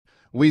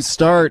we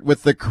start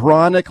with the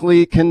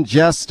chronically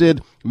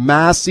congested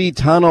Massey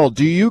Tunnel.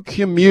 Do you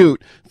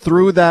commute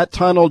through that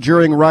tunnel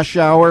during rush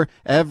hour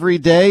every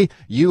day?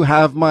 You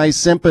have my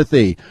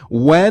sympathy.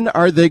 When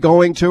are they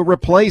going to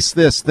replace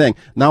this thing?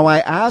 Now, I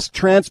asked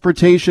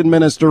Transportation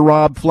Minister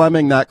Rob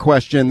Fleming that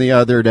question the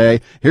other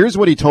day. Here's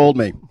what he told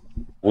me.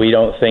 We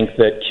don't think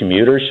that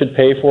commuters should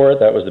pay for it.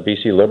 That was the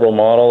BC Liberal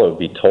model. It would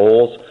be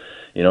tolls.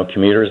 You know,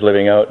 commuters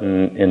living out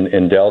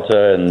in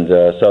Delta and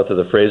south of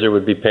the Fraser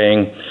would be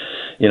paying,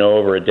 you know,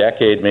 over a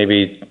decade,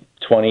 maybe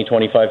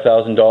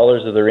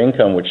 $25,000 of their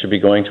income, which should be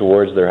going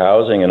towards their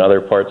housing and other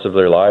parts of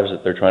their lives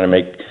that they're trying to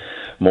make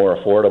more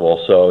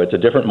affordable. So it's a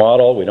different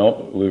model.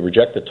 We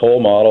reject the toll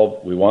model.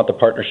 We want the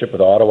partnership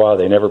with Ottawa.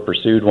 They never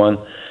pursued one,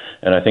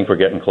 and I think we're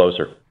getting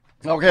closer.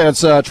 Okay, it's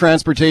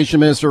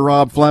Transportation Minister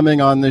Rob Fleming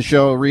on the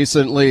show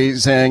recently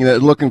saying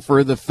that looking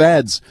for the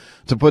feds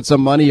to put some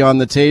money on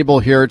the table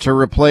here to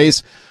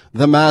replace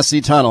the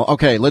Massey Tunnel.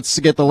 Okay, let's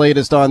get the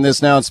latest on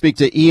this now and speak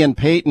to Ian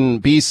Paton,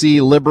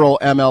 BC Liberal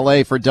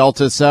MLA for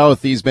Delta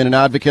South. He's been an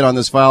advocate on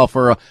this file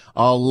for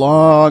a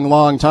long,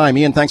 long time.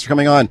 Ian, thanks for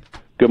coming on.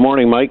 Good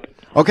morning, Mike.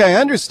 Okay,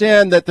 I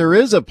understand that there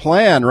is a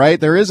plan, right?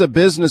 There is a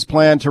business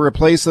plan to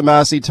replace the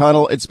Massey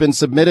Tunnel. It's been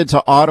submitted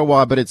to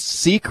Ottawa, but it's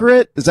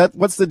secret?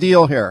 What's the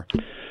deal here?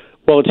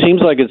 Well, it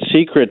seems like it's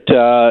secret.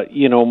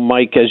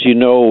 Mike, as you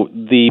know,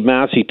 the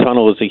Massey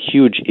Tunnel is a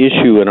huge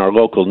issue in our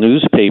local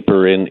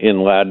newspaper in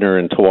Ladner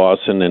and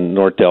Tawasin and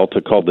North Delta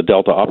called the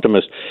Delta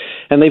Optimist.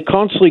 And they've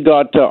constantly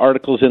got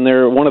articles in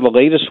there. One of the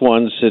latest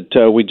ones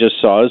that we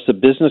just saw is the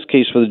business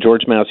case for the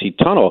George Massey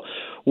Tunnel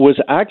was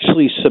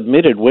actually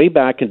submitted way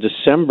back in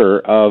December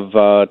of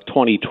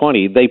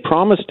 2020. They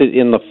promised it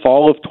in the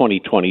fall of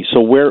 2020. So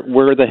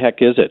where the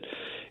heck is it?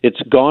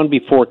 It's gone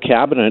before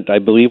Cabinet, I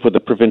believe, with the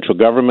provincial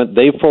government.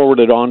 They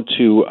forwarded on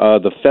to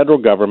the federal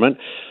government.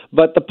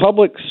 But the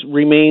public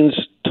remains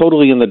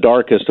totally in the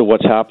dark as to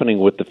what's happening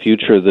with the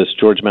future of this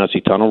George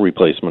Massey Tunnel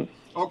replacement.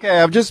 Okay,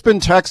 I've just been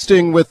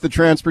texting with the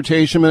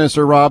Transportation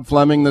Minister, Rob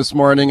Fleming, this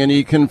morning, and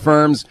he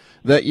confirms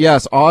that,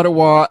 yes,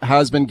 Ottawa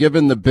has been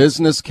given the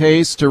business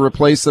case to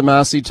replace the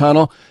Massey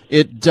Tunnel.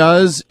 It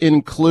does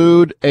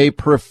include a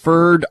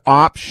preferred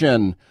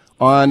option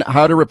on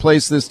how to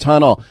replace this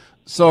tunnel.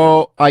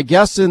 So I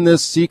guess in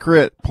this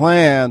secret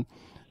plan,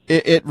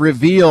 it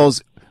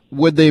reveals,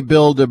 would they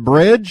build a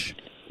bridge?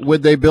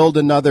 Would they build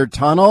another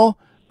tunnel?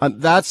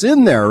 That's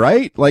in there,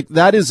 right? Like,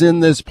 that is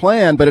in this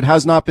plan, but it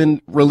has not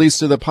been released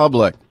to the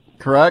public,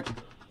 correct?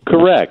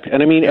 Correct.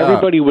 And I mean,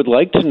 everybody would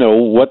like to know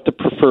what the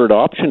preferred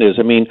option is.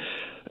 I mean,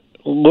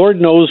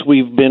 Lord knows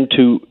we've been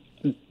to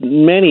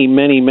many,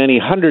 many, many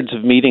hundreds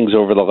of meetings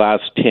over the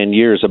last 10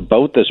 years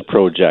about this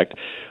project.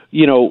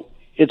 You know,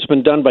 it's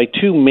been done by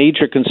two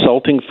major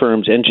consulting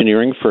firms,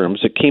 engineering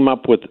firms, that came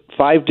up with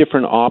 5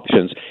 different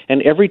options.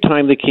 And every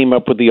time they came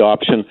up with the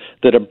option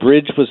that a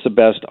bridge was the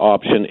best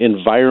option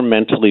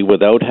environmentally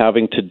without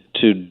having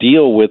to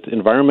deal with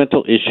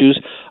environmental issues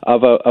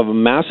of a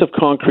massive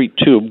concrete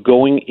tube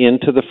going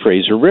into the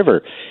Fraser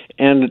River.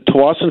 And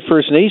Tawasin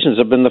First Nations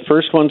have been the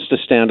first ones to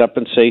stand up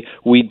and say,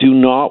 we do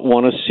not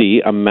want to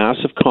see a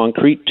massive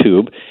concrete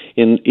tube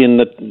in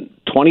the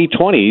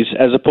 2020s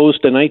as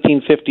opposed to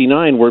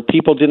 1959, where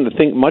people didn't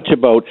think much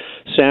about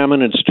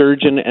salmon and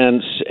sturgeon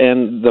and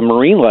the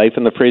marine life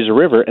in the Fraser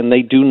River, and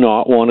they do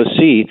not want to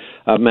see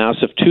a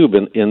massive tube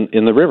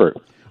in the river.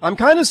 I'm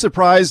kind of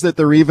surprised that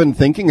they're even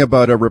thinking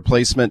about a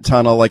replacement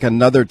tunnel, like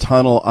another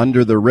tunnel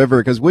under the river,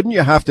 because wouldn't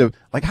you have to,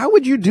 like, how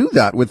would you do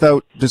that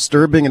without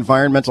disturbing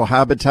environmental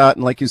habitat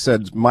and, like you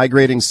said,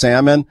 migrating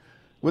salmon?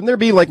 Wouldn't there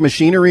be, like,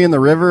 machinery in the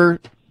river,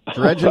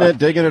 dredging it,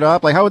 digging it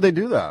up? Like, how would they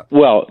do that?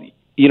 Well,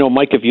 you know,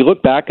 Mike, if you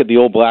look back at the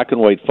old black and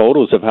white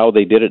photos of how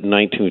they did it in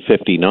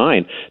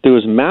 1959, there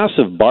was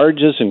massive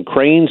barges and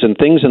cranes and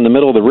things in the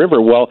middle of the river.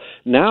 Well,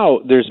 now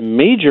there's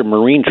major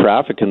marine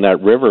traffic in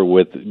that river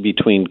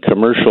between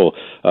commercial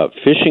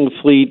fishing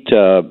fleet,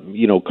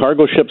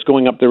 cargo ships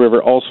going up the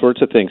river, all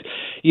sorts of things.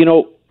 You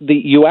know,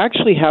 you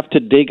actually have to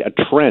dig a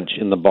trench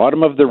in the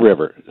bottom of the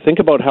river. Think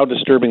about how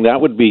disturbing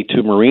that would be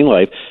to marine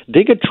life.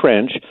 Dig a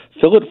trench,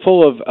 fill it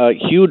full of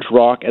huge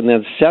rock, and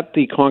then set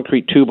the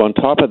concrete tube on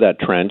top of that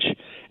trench,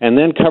 and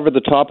then cover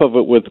the top of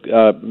it with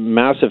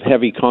massive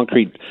heavy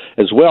concrete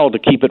as well to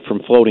keep it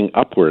from floating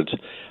upwards.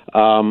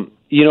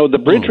 The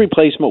bridge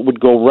replacement would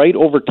go right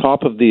over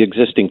top of the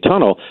existing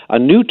tunnel. A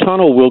new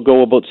tunnel will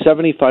go about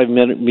 75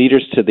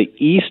 meters to the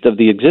east of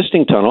the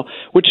existing tunnel,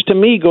 which to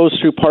me goes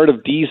through part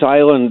of Dees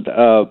Island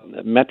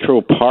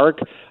Metro Park.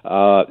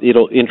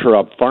 It'll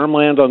interrupt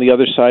farmland on the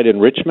other side in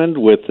Richmond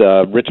with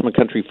Richmond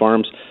Country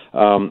Farms.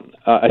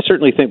 I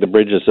certainly think the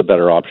bridge is a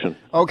better option.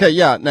 Okay,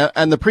 yeah. Now,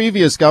 and the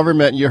previous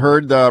government, you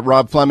heard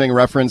Rob Fleming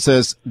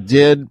references,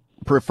 did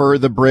prefer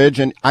the bridge,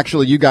 and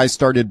actually you guys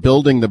started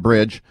building the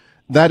bridge.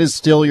 That is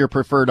still your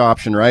preferred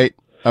option, right?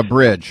 A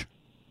bridge.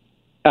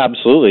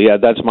 Absolutely. Yeah,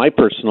 that's my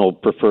personal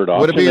preferred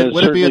option.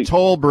 Would it be a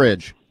toll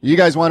bridge? You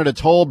guys wanted a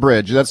toll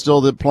bridge. That's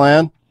still the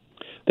plan?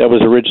 That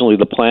was originally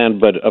the plan,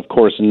 but of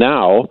course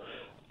now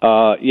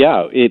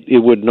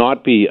it would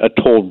not be a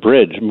toll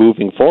bridge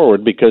moving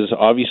forward, because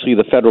obviously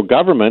the federal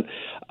government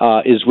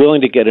is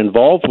willing to get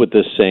involved with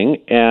this thing,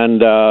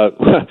 and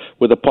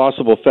with a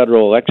possible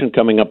federal election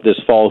coming up this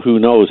fall, who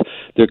knows?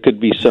 There could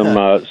be some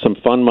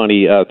fun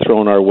money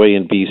thrown our way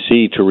in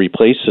BC to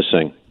replace this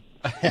thing.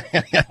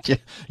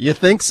 You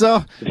think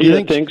so?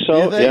 You think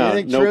so?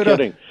 Yeah, no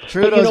kidding.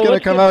 Trudeau's going to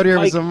come out here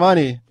with some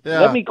money. Yeah.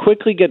 Let me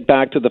quickly get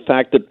back to the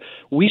fact that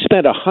we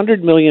spent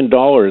 $100 million.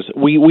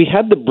 We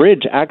had the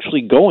bridge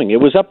actually going. It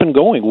was up and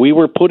going. We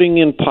were putting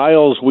in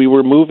piles. We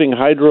were moving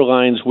hydro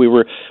lines. We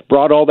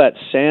brought all that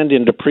sand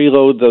in to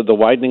preload the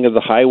widening of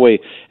the highway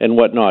and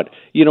whatnot.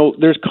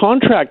 There's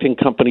contracting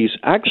companies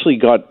actually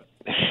got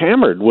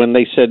hammered when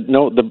they said,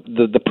 no,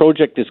 the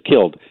project is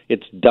killed.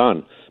 It's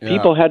done. Yeah.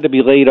 People had to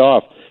be laid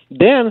off.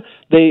 Then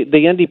the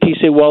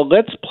NDP say, well,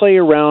 let's play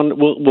around.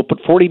 We'll put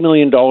 $40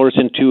 million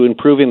into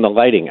improving the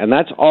lighting. And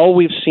that's all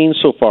we've seen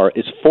so far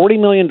is $40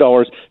 million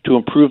to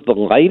improve the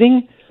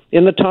lighting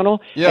in the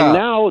tunnel. Yeah. And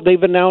now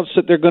they've announced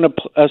that they're going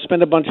to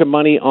spend a bunch of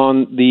money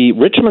on the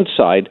Richmond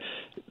side.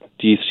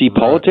 Do you see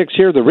politics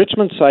here? The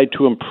Richmond side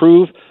to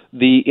improve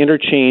the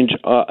interchange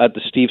at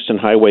the Steveston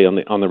Highway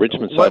on the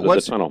Richmond side of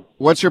the tunnel.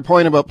 What's your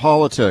point about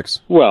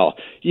politics? Well,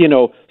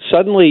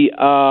 suddenly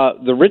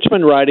the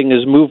Richmond riding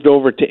has moved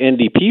over to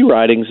NDP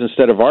ridings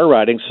instead of our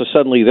ridings, so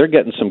suddenly they're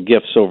getting some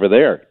gifts over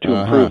there to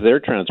improve their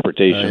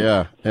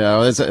transportation.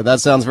 That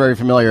sounds very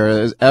familiar,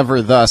 as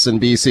ever thus in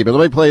BC. But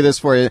let me play this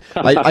for you.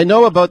 I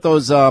know about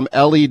those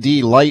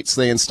LED lights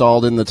they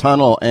installed in the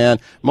tunnel, and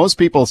most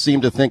people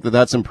seem to think that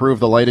that's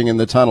improved the lighting in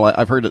the tunnel.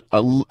 I've heard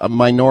a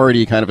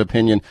minority kind of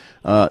opinion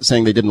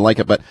saying they didn't like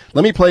it. But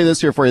let me play this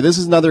here for you. This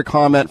is another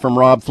comment from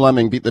Rob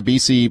Fleming, the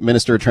BC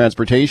Minister of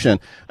Transportation,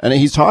 and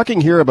he's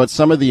talking here about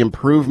some of the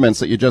improvements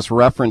that you just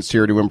referenced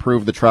here to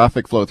improve the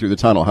traffic flow through the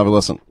tunnel. Have a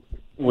listen.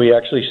 We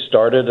actually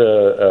started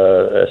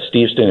a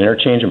Steveston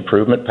interchange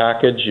improvement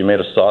package. You may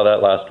have saw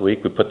that last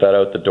week. We put that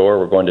out the door.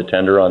 We're going to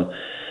tender on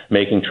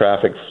making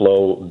traffic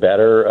flow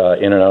better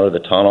in and out of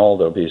the tunnel.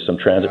 There'll be some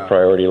transit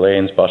priority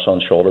lanes, bus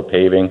on shoulder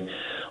paving,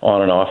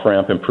 on and off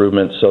ramp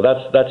improvements. So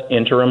that's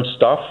interim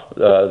stuff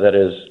that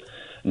is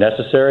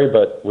necessary,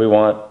 but we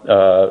want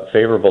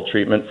favorable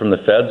treatment from the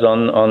feds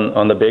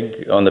on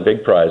the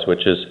big prize,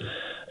 which is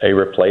a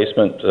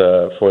replacement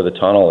for the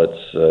tunnel.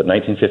 It's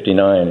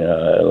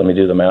 1959. Let me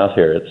do the math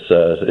here.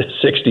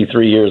 It's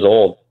 63 years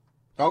old.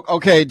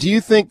 Okay. Do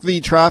you think the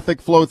traffic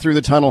flow through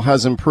the tunnel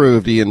has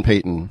improved, Ian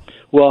Paton?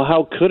 Well,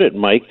 how could it,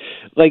 Mike?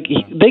 Like,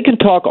 they can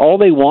talk all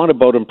they want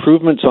about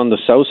improvements on the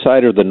south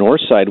side or the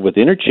north side with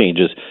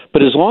interchanges,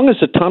 but as long as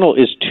the tunnel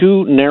is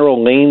 2 narrow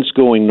lanes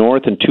going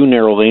north and 2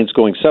 narrow lanes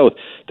going south,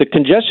 the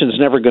congestion is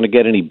never going to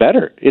get any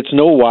better. It's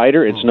no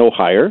wider, it's no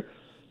higher.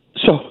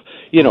 So,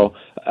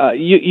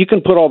 you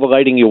can put all the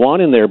lighting you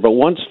want in there, but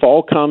once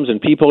fall comes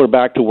and people are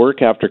back to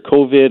work after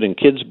COVID and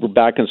kids were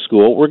back in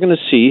school, we're going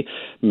to see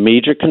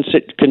major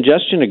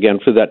congestion again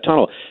for that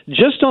tunnel.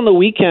 Just on the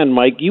weekend,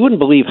 Mike, you wouldn't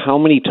believe how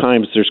many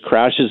times there's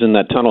crashes in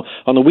that tunnel.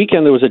 On the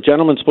weekend, there was a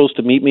gentleman supposed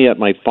to meet me at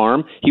my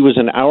farm. He was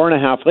an hour and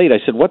a half late. I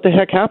said, what the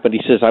heck happened?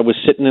 He says, I was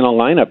sitting in a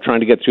lineup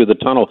trying to get through the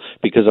tunnel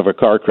because of a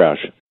car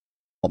crash.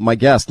 My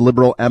guest,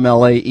 Liberal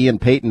MLA Ian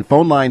Paton.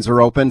 Phone lines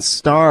are open,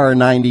 star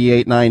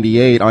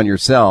 9898 on your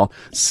cell.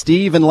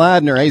 Steve and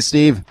Ladner. Hey,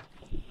 Steve.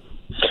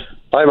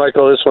 Hi,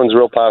 Michael. This one's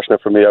real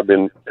passionate for me. I've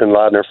been in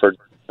Ladner for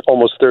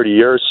almost 30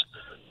 years.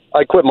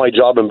 I quit my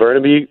job in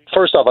Burnaby.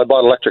 First off, I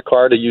bought an electric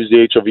car to use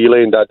the HOV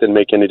lane. That didn't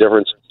make any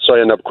difference. So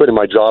I ended up quitting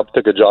my job,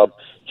 took a job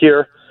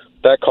here.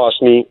 That cost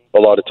me a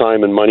lot of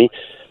time and money.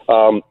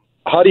 How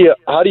do you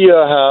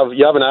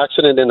have an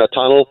accident in a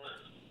tunnel?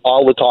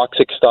 All the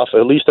toxic stuff.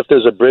 At least if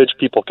there's a bridge,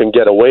 people can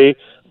get away.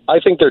 I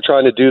think they're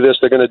trying to do this.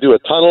 They're going to do a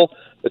tunnel.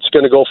 It's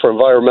going to go for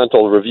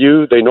environmental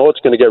review. They know it's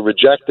going to get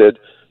rejected,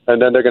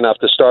 and then they're going to have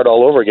to start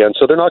all over again.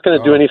 So they're not going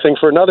to do anything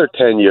for another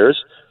 10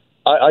 years.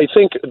 I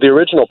think the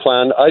original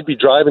plan, I'd be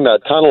driving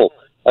that tunnel,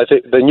 I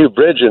think the new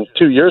bridge in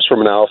 2 years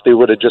from now, if they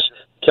would have just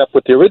kept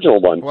with the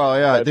original one. Well,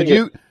 yeah.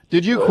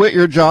 Did you quit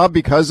your job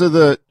because of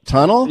the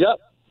tunnel?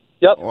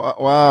 Yep.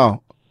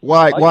 Wow.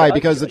 Why?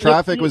 Because the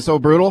traffic was so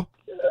brutal?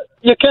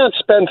 You can't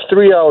spend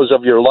 3 hours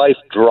of your life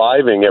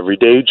driving every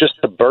day just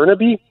to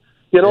Burnaby.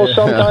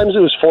 Sometimes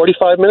it was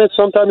 45 minutes,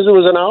 sometimes it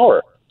was an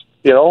hour,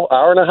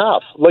 hour and a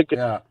half.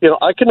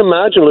 I can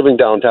imagine living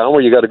downtown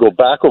where you got to go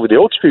back over the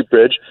Oak Street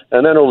Bridge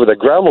and then over the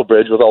Granville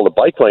Bridge with all the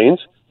bike lanes.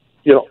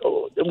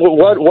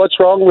 What's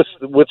wrong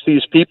with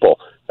these people?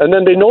 And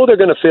then they know they're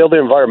going to fail the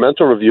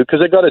environmental review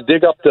because they got to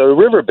dig up the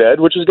riverbed,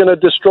 which is going to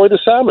destroy the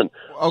salmon.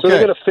 Okay. So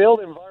they're going to fail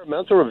the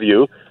environmental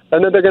review,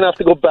 and then they're going to have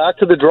to go back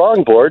to the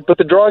drawing board, but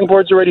the drawing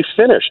board's already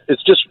finished.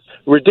 It's just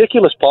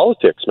ridiculous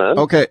politics, man.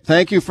 Okay,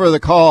 thank you for the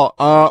call.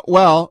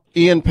 Well,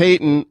 Ian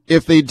Paton,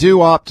 if they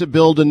do opt to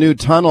build a new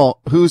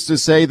tunnel, who's to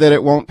say that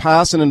it won't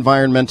pass an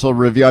environmental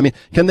review? I mean,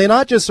 can they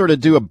not just sort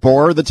of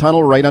bore the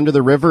tunnel right under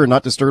the river and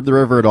not disturb the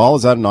river at all?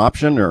 Is that an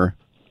option, or?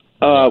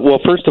 Well,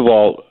 first of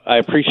all, I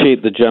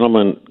appreciate the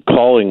gentleman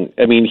calling.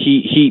 I mean,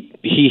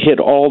 he hit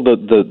all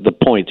the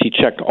points. He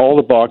checked all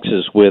the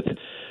boxes with,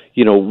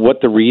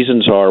 what the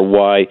reasons are,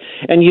 why.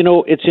 And,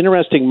 it's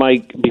interesting,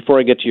 Mike, before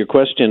I get to your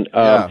question,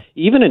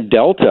 even in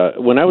Delta,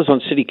 when I was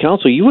on city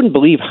council, you wouldn't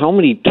believe how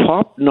many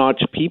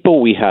top-notch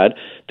people we had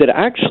that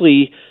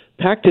actually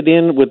packed it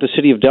in with the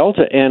city of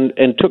Delta and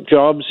took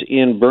jobs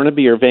in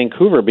Burnaby or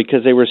Vancouver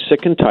because they were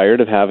sick and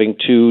tired of having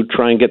to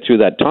try and get through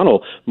that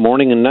tunnel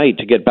morning and night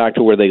to get back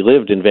to where they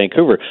lived in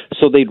Vancouver.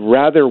 So they'd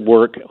rather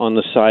work on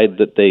the side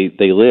that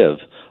they live,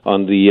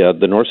 on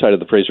the north side of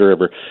the Fraser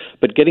River.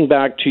 But getting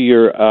back to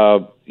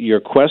your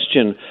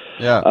question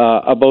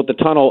about the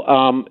tunnel,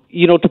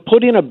 to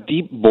put in a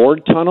deep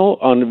bored tunnel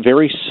on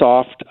very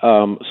soft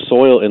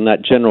soil in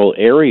that general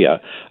area,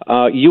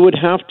 you would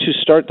have to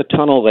start the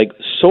tunnel like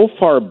so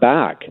far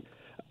back,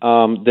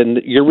 then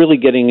you're really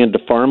getting into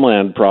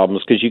farmland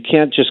problems because you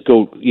can't just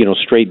go,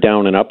 straight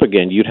down and up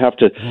again. You'd have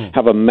to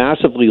have a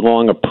massively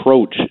long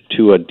approach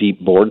to a deep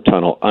bored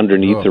tunnel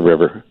underneath the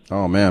river.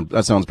 Oh, man,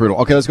 that sounds brutal.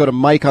 Okay, let's go to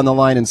Mike on the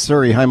line in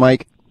Surrey. Hi,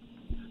 Mike.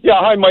 Yeah,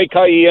 hi, Mike.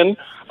 Hi, Ian.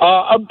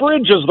 A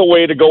bridge is the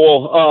way to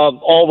go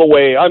all the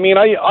way. I mean,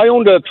 I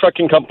owned a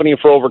trucking company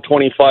for over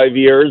 25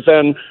 years,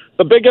 and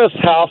the biggest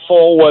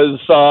hassle was,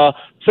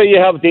 say you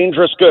have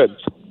dangerous goods,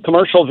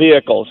 commercial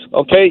vehicles,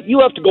 okay? You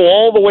have to go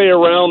all the way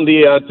around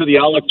to the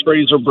Alex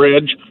Fraser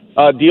Bridge,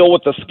 deal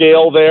with the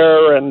scale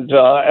there, and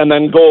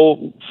then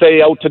go,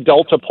 say, out to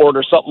Delta Port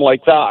or something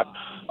like that.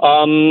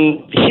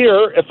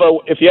 Here,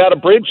 if you had a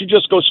bridge, you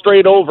just go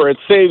straight over. It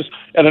saves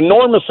an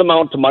enormous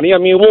amount of money. I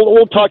mean,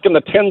 we'll talk in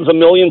the tens of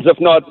millions, if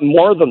not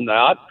more than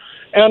that.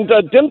 And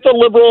didn't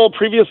the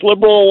previous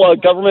Liberal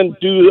government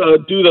do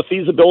the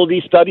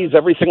feasibility studies,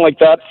 everything like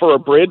that, for a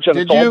bridge,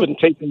 and all been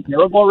taken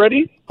care of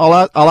already?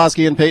 I'll ask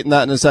Ian Paton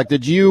that in a sec.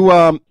 Did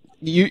you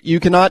you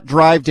cannot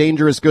drive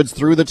dangerous goods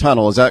through the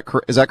tunnel? Is that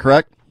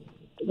correct?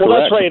 Well,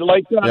 Correct. that's right.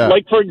 Like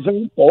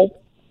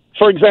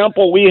for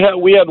example, we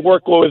had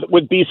work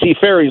with BC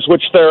Ferries,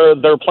 which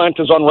their plant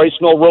is on Rice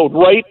Mill Road,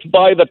 right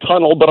by the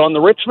tunnel, but on the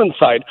Richmond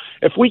side.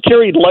 If we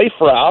carried life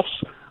rafts,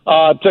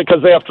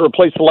 because they have to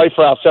replace the life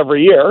rafts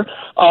every year,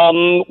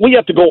 we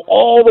have to go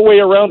all the way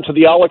around to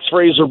the Alex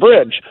Fraser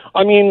Bridge.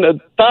 I mean,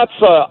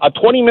 that's a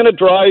 20-minute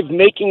drive,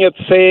 making it,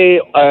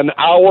 say, an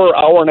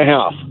hour and a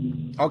half.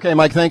 Okay,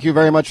 Mike, thank you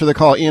very much for the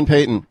call. Ian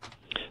Paton.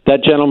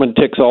 That gentleman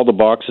ticks all the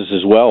boxes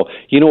as well.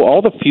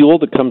 All the fuel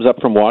that comes up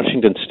from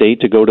Washington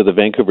State to go to the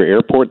Vancouver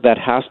airport, that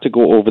has to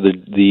go over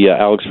the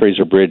Alex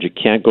Fraser Bridge. It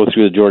can't go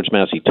through the George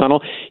Massey Tunnel.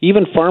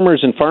 Even farmers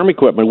and farm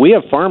equipment. We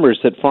have farmers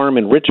that farm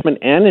in Richmond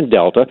and in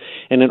Delta,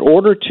 and in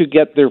order to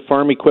get their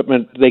farm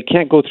equipment, they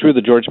can't go through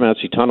the George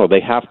Massey Tunnel.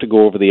 They have to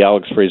go over the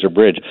Alex Fraser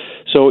Bridge.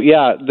 So,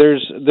 yeah,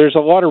 there's a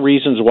lot of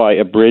reasons why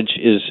a bridge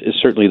is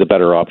certainly the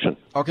better option.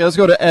 Okay, let's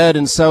go to Ed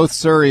in South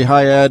Surrey.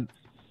 Hi, Ed.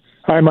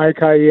 Hi, Mike.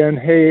 Hi, Ian.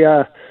 Hey,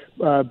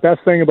 best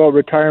thing about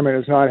retirement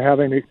is not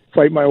having to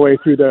fight my way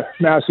through the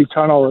Massey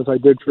Tunnel as I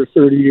did for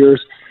 30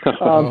 years.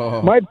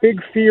 My big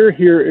fear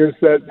here is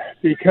that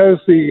because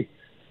the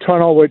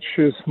tunnel, which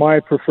is my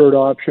preferred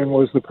option,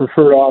 was the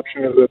preferred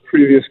option of the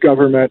previous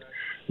government,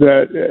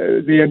 that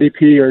the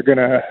NDP are going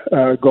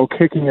to go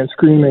kicking and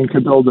screaming to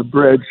build a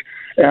bridge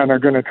and are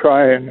going to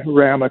try and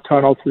ram a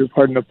tunnel through,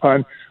 pardon the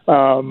pun,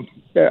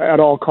 at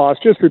all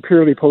costs, just for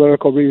purely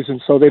political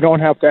reasons. So they don't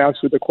have to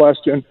answer the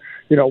question,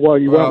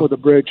 went with a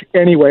bridge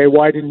anyway.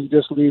 Why didn't you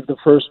just leave the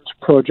first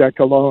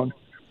project alone?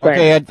 Thanks.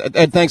 Okay,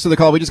 Ed, thanks for the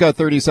call. We just got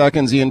 30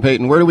 seconds, Ian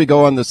Paton. Where do we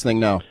go on this thing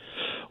now?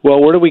 Well,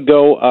 where do we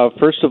go?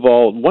 First of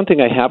all, one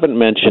thing I haven't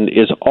mentioned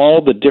is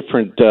all the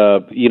different,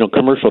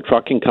 commercial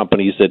trucking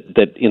companies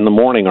that in the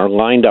morning are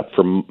lined up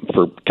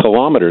for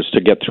kilometers to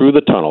get through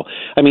the tunnel.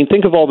 I mean,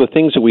 think of all the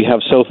things that we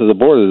have south of the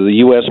border, the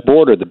U.S.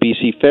 border, the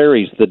BC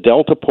Ferries, the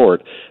Delta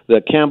Port, the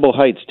Campbell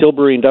Heights,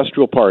 Tilbury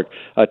Industrial Park,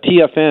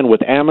 TFN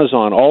with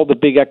Amazon, all the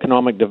big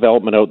economic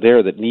development out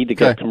there that need to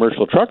get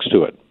commercial trucks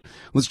to it.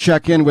 Let's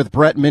check in with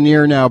Brett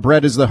Minier now.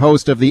 Brett is the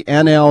host of the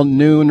NL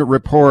Noon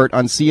Report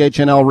on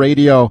CHNL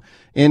Radio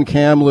in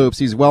Kamloops.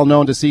 He's well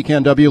known to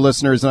CKNW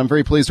listeners, and I'm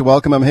very pleased to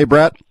welcome him. Hey,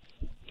 Brett.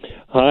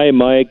 Hi,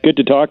 Mike. Good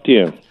to talk to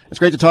you. It's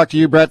great to talk to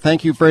you, Brett.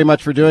 Thank you very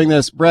much for doing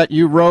this. Brett,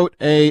 you wrote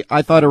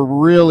I thought, a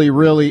really,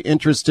 really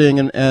interesting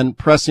and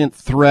prescient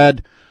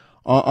thread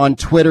on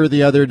Twitter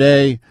the other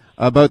day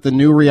about the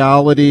new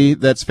reality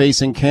that's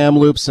facing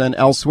Kamloops and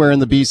elsewhere in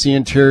the BC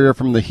interior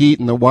from the heat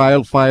and the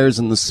wildfires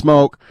and the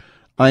smoke.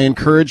 I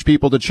encourage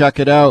people to check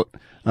it out.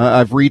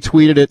 I've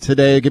retweeted it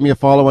today. Give me a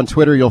follow on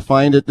Twitter. You'll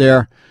find it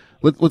there.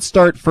 Let's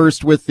start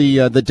first with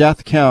the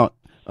death count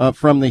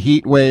from the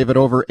heat wave at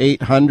over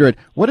 800.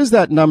 What does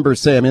that number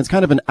say? I mean, it's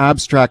kind of an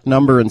abstract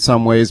number in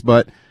some ways,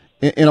 but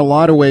in a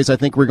lot of ways, I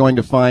think we're going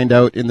to find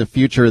out in the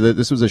future that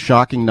this was a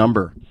shocking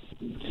number.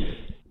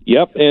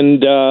 Yep,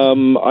 and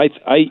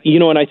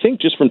I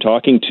think just from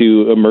talking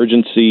to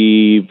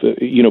emergency,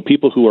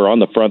 people who are on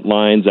the front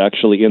lines,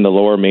 actually in the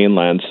Lower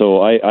Mainland.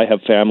 So I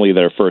have family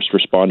that are first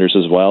responders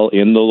as well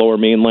in the Lower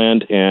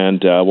Mainland,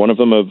 and one of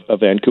them a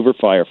Vancouver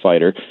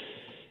firefighter.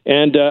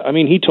 And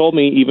he told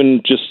me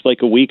even just like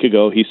a week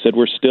ago, he said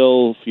we're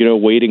still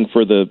waiting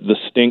for the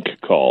stink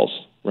calls.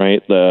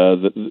 right?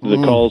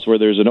 The calls where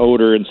there's an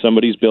odor in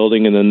somebody's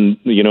building, and then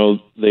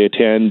they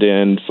attend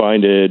and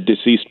find a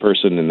deceased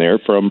person in there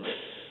from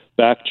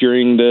back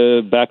during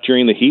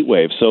the heat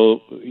wave.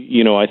 So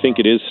I think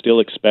it is still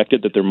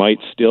expected that there might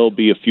still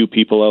be a few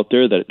people out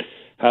there that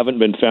haven't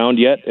been found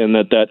yet, and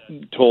that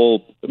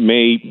toll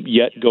may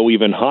yet go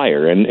even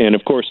higher. And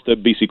of course, the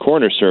BC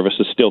Coroner Service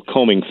is still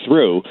combing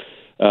through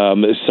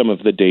some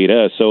of the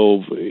data.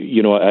 So,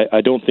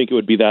 I don't think it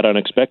would be that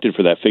unexpected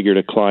for that figure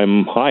to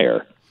climb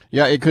higher.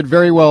 Yeah, it could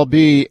very well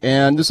be.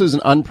 And this is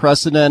an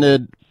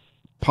unprecedented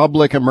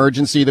public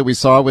emergency that we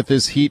saw with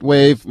this heat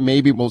wave.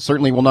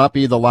 Certainly will not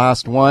be the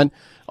last one.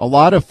 A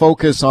lot of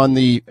focus on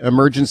the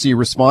emergency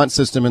response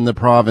system in the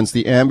province,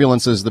 the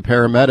ambulances, the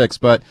paramedics,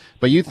 but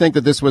you think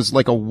that this was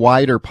like a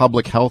wider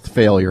public health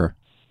failure,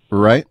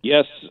 right?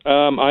 Yes,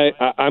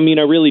 I mean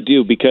I really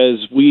do,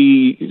 because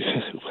we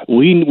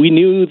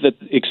knew that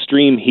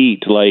extreme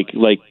heat, like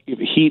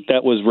heat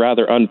that was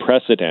rather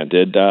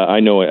unprecedented. I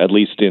know at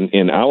least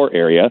in our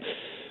area,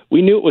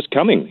 we knew it was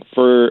coming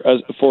for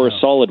a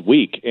solid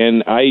week,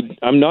 and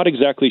I'm not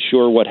exactly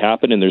sure what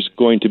happened. And there's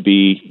going to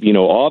be,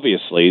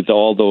 obviously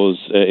all those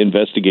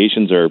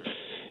investigations are,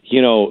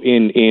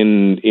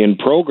 in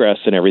progress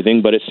and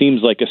everything. But it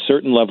seems like a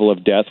certain level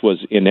of death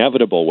was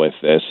inevitable with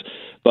this.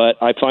 But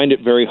I find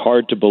it very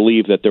hard to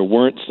believe that there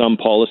weren't some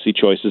policy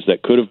choices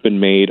that could have been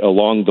made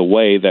along the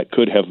way that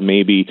could have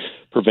maybe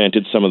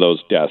prevented some of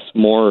those deaths.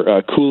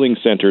 More cooling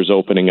centers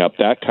opening up,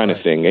 that kind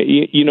of thing.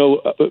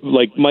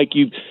 Like Mike,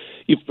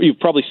 You've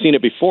probably seen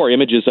it before,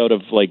 images out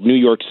of like New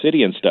York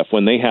City and stuff.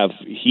 When they have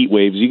heat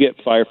waves, you get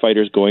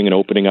firefighters going and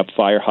opening up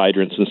fire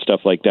hydrants and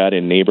stuff like that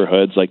in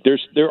neighborhoods. Like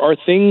there are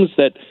things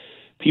that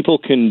people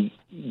can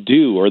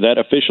do, or that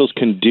officials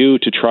can do,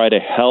 to try to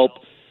help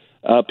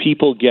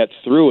people get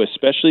through,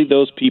 especially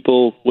those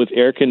people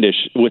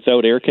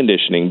without air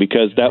conditioning,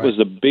 because that was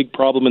a big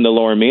problem in the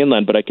Lower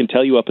Mainland. But I can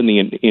tell you up in the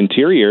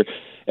interior,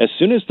 as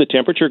soon as the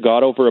temperature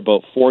got over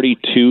about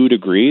 42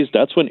 degrees,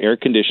 that's when air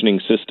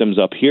conditioning systems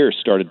up here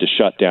started to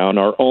shut down.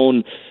 Our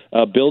own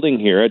building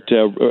here at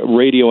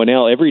Radio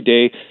NL, every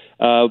day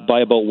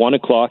by about 1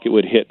 o'clock, it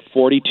would hit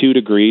 42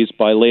 degrees.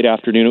 By late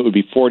afternoon, it would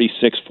be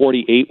 46,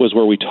 48 was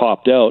where we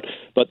topped out.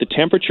 But the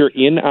temperature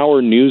in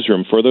our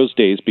newsroom for those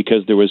days,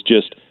 because there was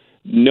just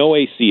no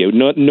AC,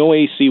 no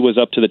AC was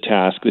up to the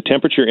task, the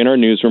temperature in our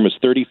newsroom was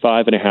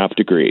 35.5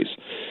 degrees.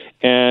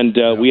 And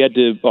we had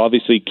to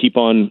obviously keep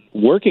on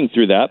working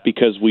through that,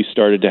 because we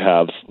started to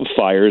have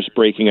fires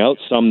breaking out,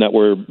 some that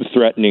were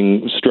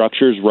threatening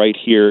structures right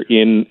here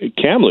in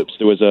Kamloops.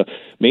 There was a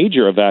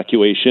major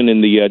evacuation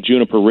in the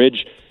Juniper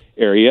Ridge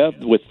area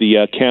with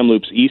the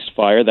Kamloops East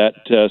fire that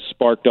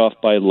sparked off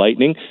by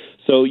lightning.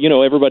 So,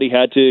 everybody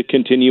had to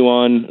continue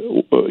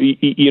on,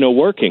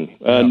 working.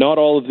 Not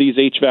all of these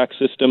HVAC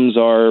systems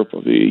are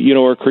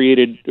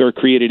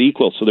created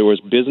equal. So there was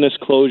business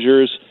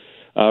closures,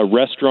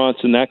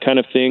 restaurants and that kind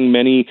of thing.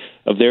 Many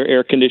of their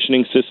air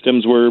conditioning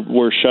systems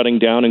were shutting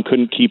down and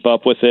couldn't keep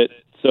up with it.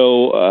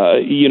 So,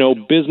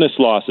 business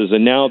losses,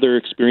 and now they're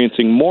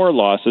experiencing more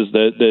losses.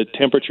 The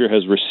temperature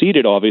has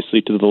receded,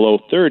 obviously, to the low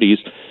 30s.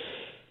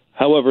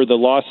 However, the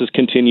losses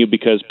continue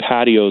because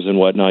patios and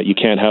whatnot, you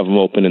can't have them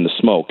open in the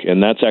smoke.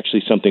 And that's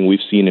actually something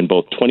we've seen in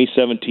both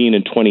 2017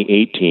 and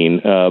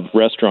 2018,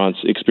 restaurants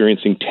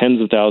experiencing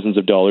tens of thousands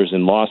of dollars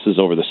in losses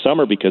over the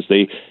summer because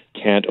they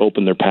can't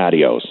open their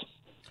patios.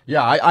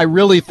 Yeah, I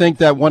really think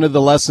that one of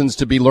the lessons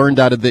to be learned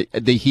out of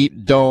the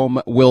heat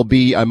dome will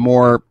be a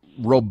more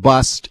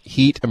robust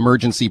heat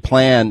emergency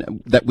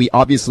plan that we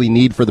obviously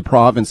need for the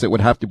province. It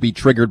would have to be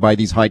triggered by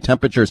these high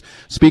temperatures.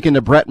 Speaking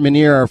to Brett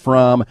Minier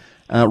from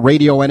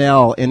Radio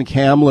NL in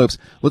Kamloops,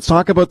 let's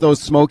talk about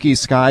those smoky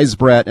skies,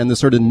 Brett, and the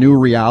sort of new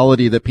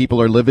reality that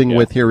people are living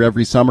with here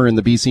every summer in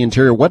the BC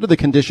interior. What are the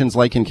conditions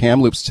like in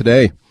Kamloops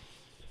today?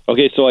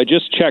 Okay, so I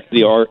just checked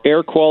our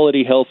air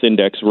quality health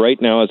index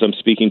right now as I'm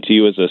speaking to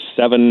you is a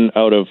 7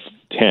 out of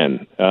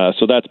 10.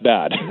 So that's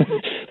bad.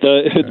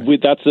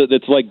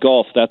 It's like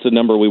golf. That's a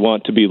number we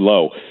want to be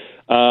low.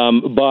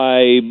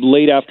 By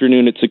late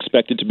afternoon, it's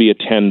expected to be a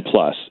 10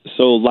 plus.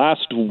 So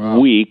last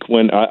week,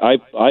 when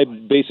I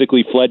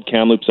basically fled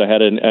Kamloops, I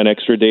had an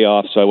extra day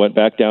off, so I went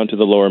back down to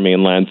the Lower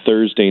Mainland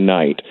Thursday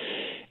night.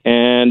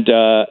 And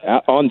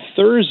on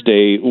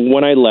Thursday,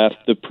 when I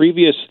left, the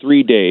previous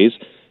 3 days,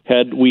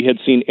 we had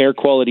seen air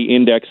quality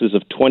indexes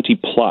of 20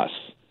 plus.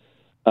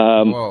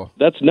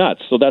 That's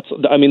nuts. So that's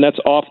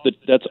off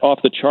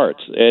the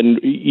charts. And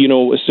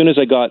as soon as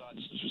I got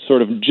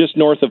sort of just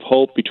north of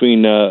Hope,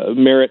 between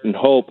Merritt and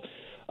Hope,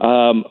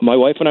 my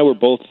wife and I were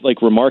both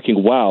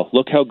remarking, "Wow,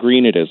 look how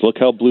green it is! Look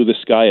how blue the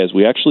sky is."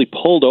 We actually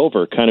pulled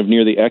over kind of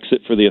near the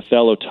exit for the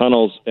Othello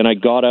tunnels, and I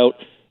got out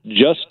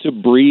just to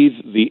breathe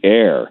the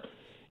air.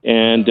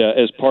 And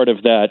as part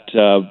of that,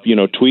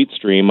 tweet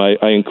stream, I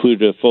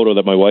included a photo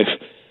that my wife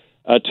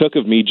took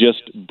of me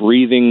just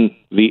breathing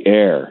the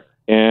air.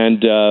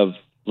 And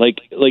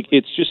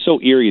it's just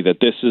so eerie that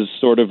this is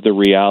sort of the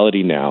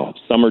reality now.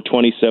 Summer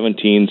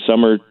 2017,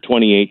 summer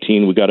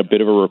 2018, we got a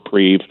bit of a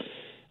reprieve.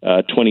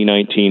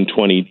 2019,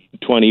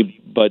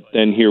 2020, but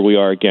then here we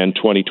are again,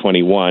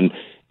 2021,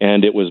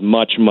 and it was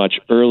much, much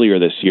earlier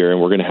this year,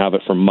 and we're going to have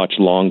it for much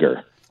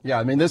longer. Yeah,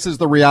 I mean, this is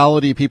the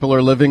reality people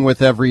are living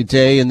with every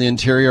day in the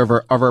interior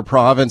of our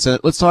province. And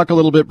let's talk a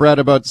little bit, Brett,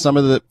 about some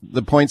of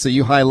the points that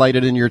you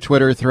highlighted in your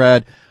Twitter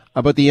thread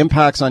about the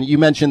impacts on, you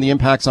mentioned the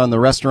impacts on the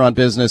restaurant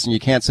business, and you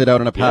can't sit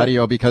out on a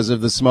patio because of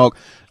the smoke.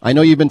 I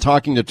know you've been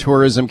talking to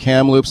tourism,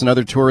 Kamloops, and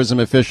other tourism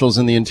officials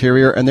in the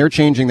interior, and they're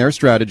changing their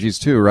strategies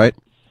too, right?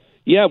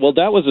 Yeah, well,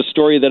 that was a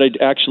story that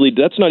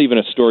that's not even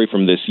a story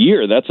from this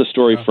year. That's a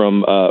story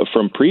from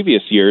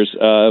previous years.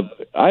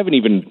 I haven't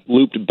even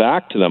looped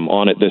back to them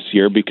on it this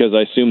year because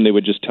I assumed they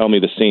would just tell me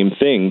the same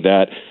thing,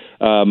 that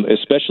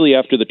especially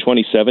after the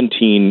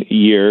 2017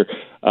 year,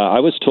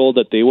 I was told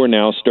that they were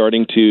now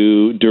starting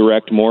to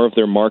direct more of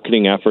their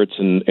marketing efforts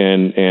and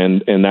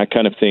that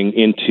kind of thing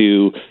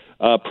into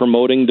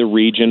promoting the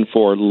region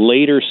for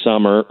later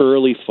summer,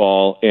 early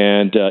fall,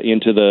 and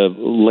into the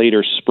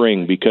later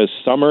spring, because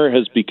summer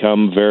has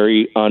become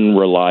very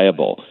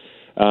unreliable.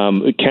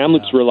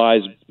 Kamloops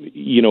relies,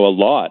 a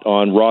lot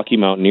on Rocky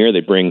Mountaineer.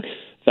 They bring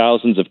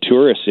thousands of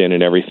tourists in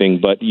and everything,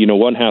 but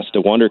one has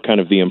to wonder kind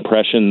of the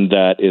impression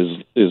that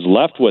is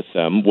left with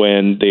them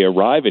when they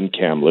arrive in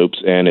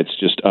Kamloops, and it's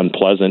just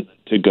unpleasant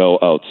to go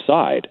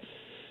outside.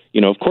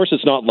 Of course,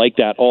 it's not like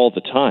that all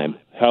the time.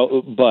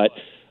 But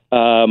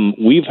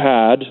we've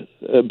had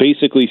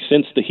basically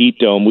since the heat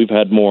dome, we've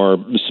had more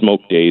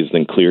smoke days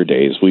than clear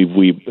days.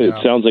 It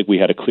sounds like we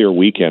had a clear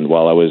weekend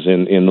while I was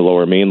in the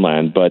Lower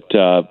Mainland, but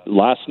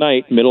last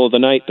night, middle of the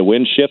night, the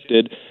wind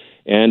shifted.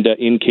 And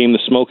in came the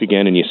smoke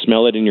again, and you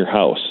smell it in your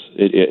house.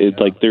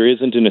 Like there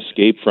isn't an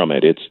escape from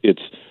it.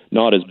 It's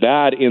not as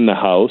bad in the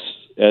house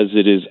as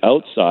it is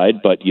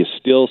outside, but you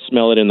still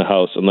smell it in the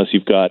house unless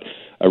you've got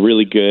a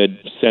really good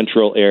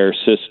central air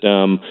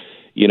system.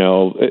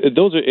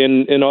 Those are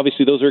and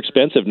obviously those are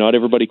expensive. Not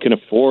everybody can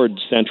afford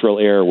central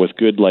air with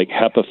good like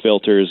HEPA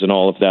filters and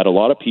all of that. A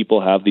lot of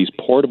people have these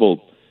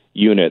portable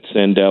units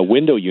and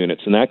window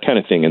units and that kind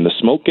of thing, and the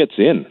smoke gets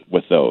in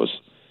with those.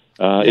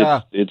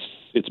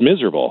 It's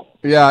miserable.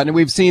 Yeah, and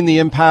we've seen the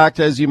impact,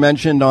 as you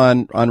mentioned,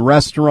 on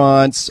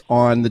restaurants,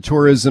 on the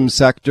tourism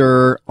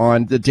sector,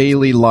 on the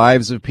daily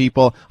lives of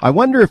people. I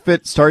wonder if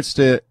it starts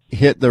to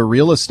hit the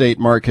real estate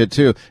market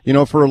too.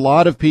 For a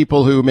lot of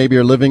people who maybe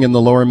are living in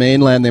the Lower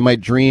Mainland, they might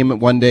dream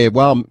one day,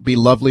 well, it'd be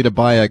lovely to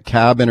buy a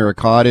cabin or a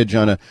cottage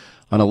on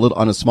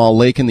a small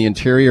lake in the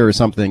interior or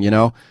something,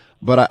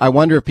 But I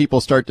wonder if people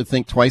start to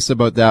think twice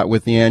about that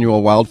with the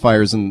annual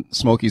wildfires and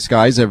smoky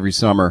skies every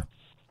summer.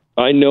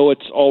 I know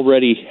it's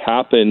already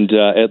happened,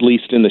 at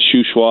least in the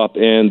Shuswap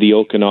and the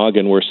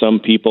Okanagan, where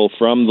some people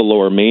from the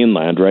Lower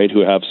Mainland, right,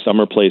 who have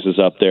summer places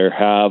up there,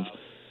 have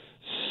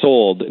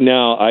sold.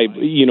 Now,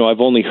 I've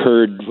only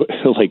heard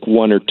like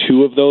one or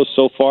two of those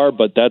so far,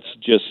 but that's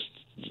just,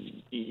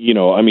 you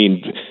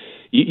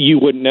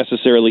wouldn't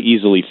necessarily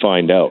easily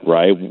find out,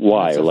 right?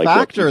 Why? It's a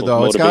factor,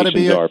 though. It's got to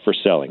be for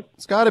selling.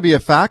 It's got to be a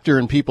factor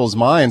in people's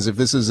minds if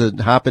this is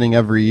happening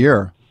every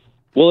year.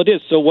 Well, it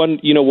is. So one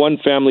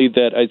family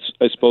that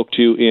I spoke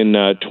to in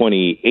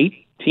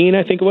 2018,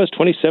 I think it was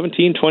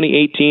 2017,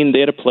 2018, they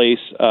had a place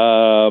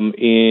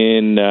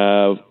in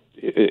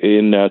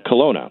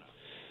Kelowna.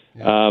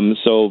 Yeah.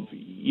 So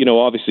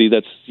obviously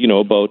that's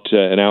about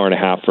an hour and a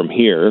half from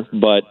here,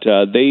 but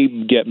they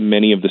get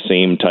many of the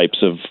same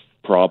types of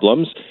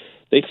problems.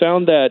 They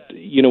found that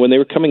when they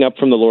were coming up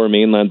from the Lower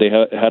Mainland, they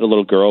had a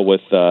little girl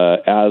with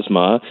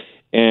asthma.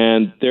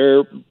 And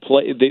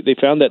they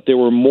found that they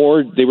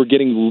were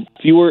getting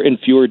fewer and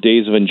fewer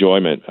days of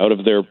enjoyment out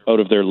of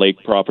their lake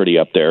property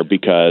up there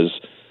because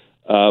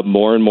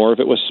more and more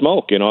of it was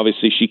smoke. And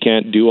obviously she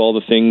can't do all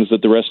the things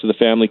that the rest of the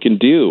family can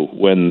do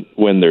when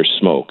there's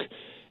smoke.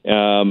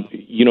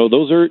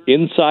 Those are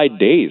inside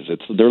days.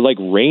 They're like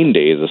rain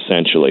days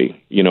essentially.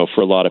 For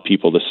a lot of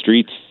people, the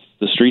streets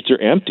are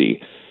empty.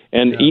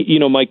 And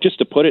Mike, just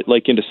to put it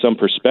like into some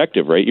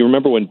perspective, right? You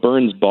remember when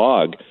Burns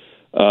Bog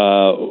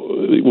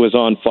was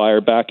on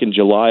fire back in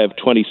July of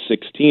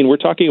 2016. We're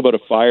talking about a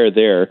fire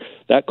there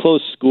that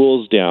closed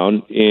schools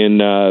down in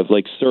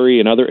like Surrey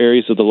and other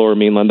areas of the Lower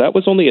Mainland. That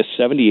was only a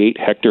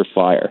 78-hectare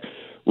fire.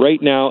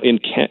 Right now in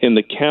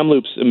the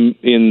Kamloops,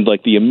 in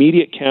like the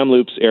immediate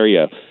Kamloops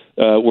area,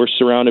 we're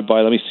surrounded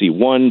by,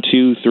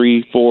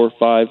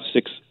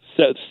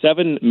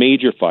 7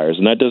 major fires,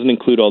 and that doesn't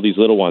include all these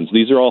little ones.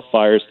 These are all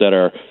fires that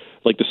are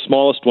like the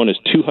smallest one is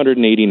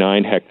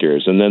 289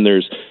 hectares, and then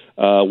there's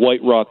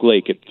White Rock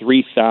Lake at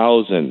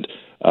 3,000.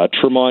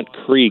 Tremont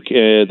Creek,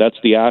 that's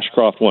the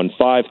Ashcroft one,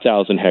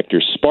 5,000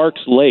 hectares.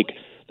 Sparks Lake,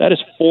 that is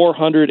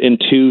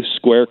 402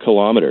 square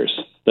kilometers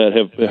that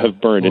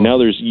have burned. And now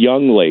there's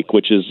Young Lake,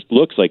 which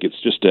looks like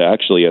it's just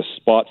actually a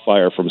spot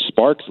fire from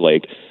Sparks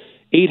Lake,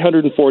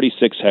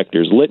 846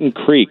 hectares. Lytton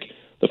Creek,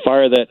 the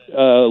fire that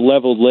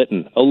leveled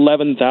Lytton,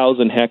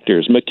 11,000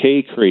 hectares.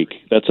 McKay Creek,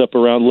 that's up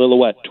around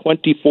Lillooet,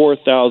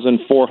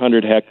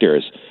 24,400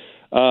 hectares.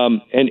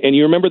 And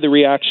you remember the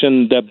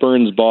reaction that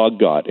Burns Bog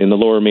got in the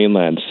Lower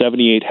Mainland,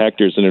 78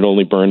 hectares, and it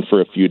only burned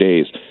for a few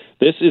days.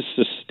 This is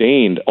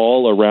sustained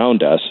all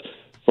around us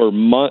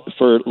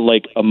for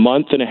like a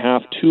month and a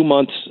half, 2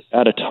 months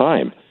at a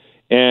time.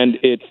 And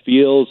it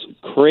feels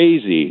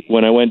crazy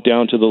when I went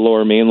down to the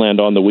Lower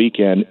Mainland on the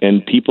weekend,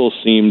 and people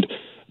seemed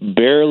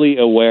barely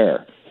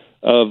aware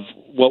of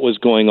what was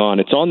going on.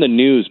 It's on the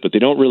news, but they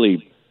don't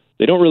really,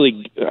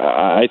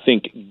 I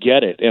think,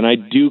 get it. And I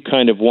do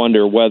kind of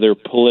wonder whether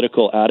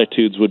political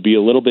attitudes would be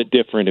a little bit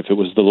different if it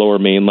was the Lower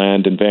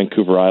Mainland and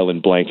Vancouver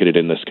Island blanketed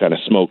in this kind of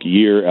smoke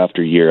year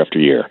after year after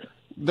year.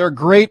 They're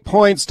great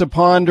points to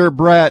ponder,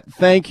 Brett.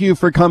 Thank you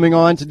for coming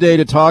on today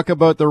to talk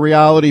about the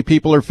reality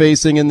people are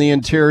facing in the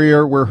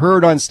interior. We're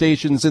heard on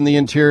stations in the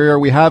interior.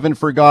 We haven't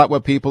forgot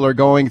what people are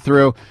going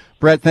through.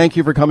 Brett, thank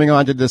you for coming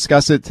on to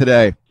discuss it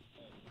today.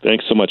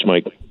 Thanks so much,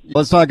 Mike.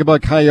 Let's talk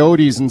about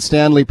coyotes in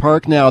Stanley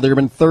Park now. There have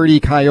been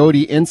 30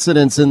 coyote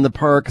incidents in the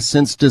park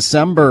since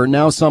December.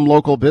 Now some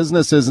local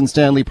businesses in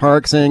Stanley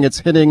Park saying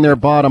it's hitting their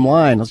bottom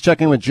line. Let's check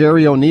in with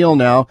Gerry O'Neil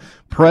now,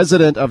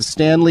 president of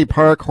Stanley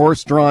Park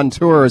Horse-Drawn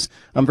Tours.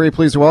 I'm very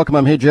pleased to welcome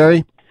him. Hey,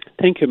 Gerry.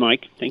 Thank you,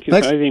 Mike. Thank you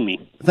for having me.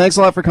 Thanks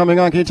a lot for coming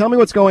on. Can you tell me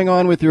what's going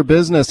on with your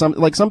business?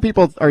 Some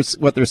people are,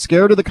 they're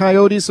scared of the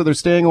coyotes, so they're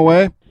staying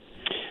away?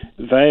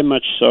 Very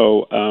much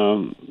so.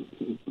 A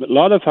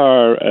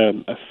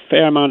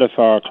fair amount of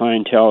our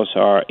clientele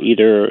are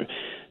either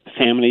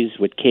families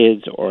with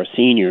kids or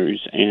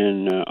seniors,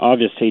 and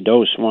obviously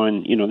those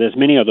there's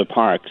many other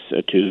parks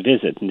to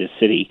visit in this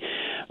city,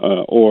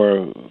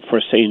 or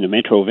for say in the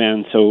Metro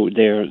van, so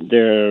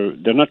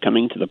they're not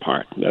coming to the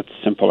park. That's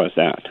simple as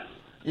that.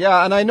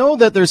 Yeah, and I know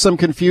that there's some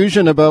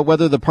confusion about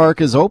whether the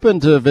park is open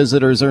to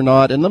visitors or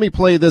not. And let me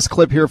play this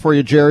clip here for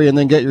you, Gerry, and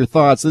then get your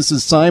thoughts. This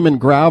is Simon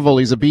Gravel.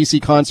 He's a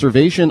BC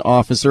Conservation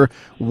Officer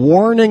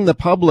warning the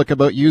public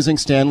about using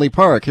Stanley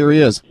Park. Here he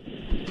is.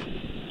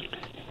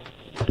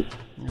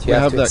 You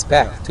have to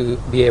expect to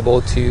be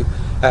able to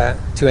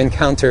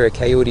encounter a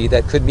coyote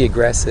that could be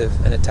aggressive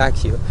and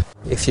attack you.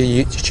 If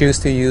you choose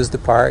to use the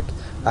park,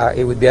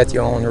 it would be at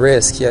your own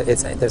risk.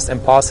 It's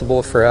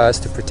impossible for us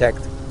to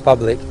protect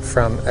public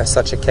from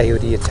such a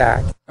coyote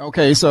attack.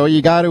 Okay, so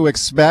you got to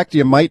expect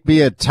you might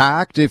be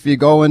attacked if you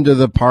go into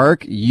the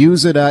park.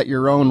 Use it at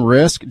your own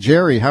risk.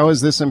 Gerry, how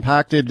has this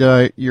impacted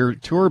your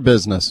tour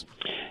business?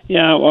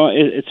 Yeah, well,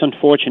 it's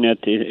unfortunate.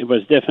 It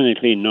was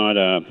definitely not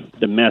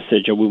the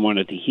message that we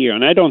wanted to hear,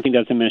 and I don't think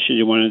that's the message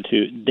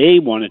they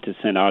wanted to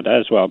send out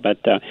as well. But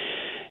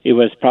it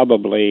was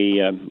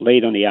probably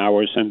late on the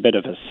hours and a bit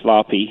of a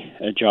sloppy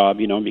job,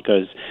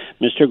 because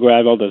Mr.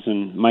 Gravel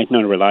might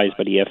not realize,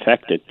 but he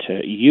affected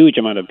a huge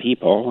amount of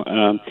people.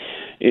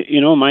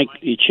 Mike,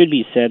 it should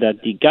be said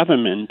that the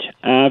government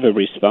have a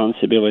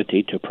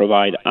responsibility to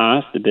provide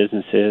us, the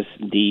businesses,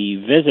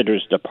 the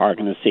visitors to the park,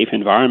 in a safe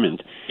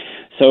environment.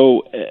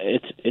 So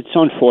it's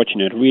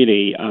unfortunate,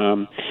 really.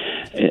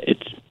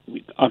 It's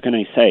how can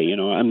I say?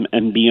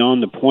 I'm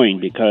beyond the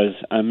point because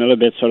I'm a little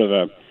bit sort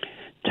of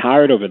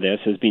tired over this.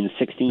 It's been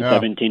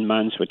 17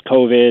 months with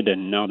COVID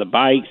and now the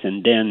bikes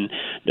and then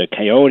the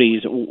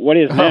coyotes. What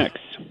is next?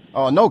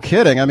 Oh, no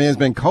kidding. I mean, it's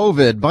been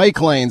COVID, bike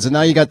lanes, and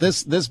now you got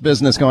this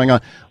business going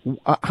on.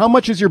 How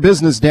much is your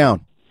business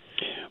down?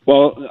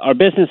 Well, our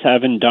business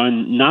haven't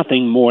done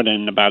nothing more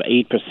than about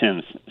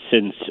 8%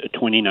 since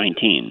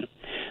 2019.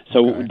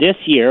 So This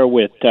year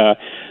with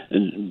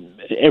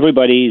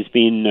everybody's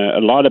been, a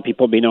lot of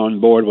people been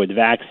on board with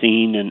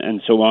vaccine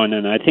and so on,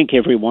 and I think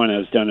everyone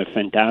has done a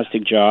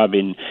fantastic job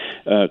in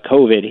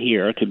COVID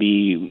here to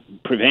be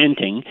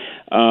preventing.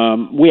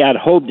 We had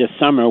hoped this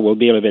summer will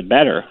be a little bit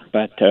better,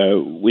 but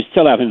we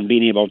still haven't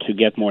been able to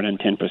get more than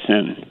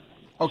 10%.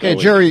 Okay,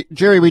 so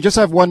Gerry, we just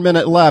have 1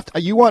 minute left.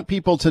 You want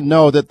people to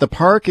know that the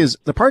park is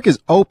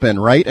open,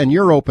 right? And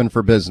you're open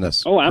for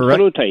business. Oh,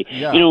 absolutely.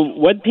 Yeah.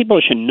 What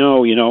people should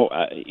know,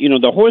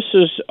 the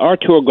horses, our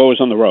tour goes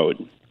on the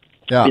road.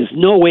 Yeah. There's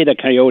no way the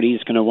coyote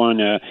is going to want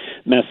to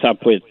mess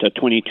up with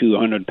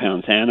 2,200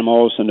 pounds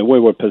animals, and the way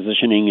we're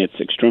positioning, it's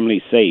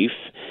extremely safe.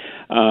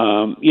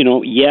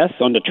 Yes,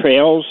 on the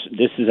trails,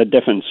 this is a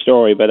different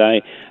story, but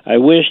I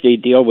wish they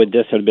deal with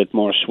this a bit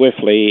more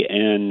swiftly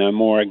and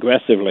more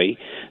aggressively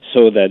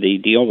so that they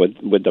deal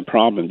with the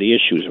problem, the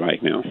issues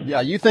right now.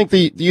 Yeah, do you think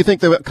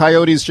the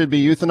coyotes should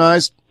be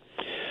euthanized?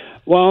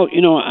 Well,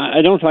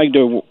 I don't like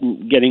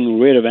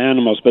getting rid of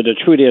animals, but the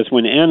truth is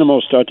when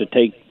animals start to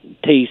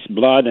taste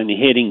blood and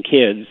hitting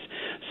kids,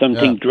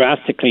 something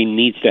drastically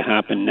needs to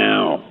happen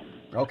now.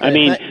 Okay. I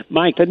mean,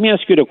 Mike, let me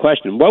ask you the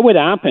question. What would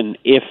happen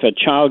if a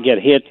child get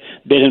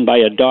bitten by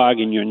a dog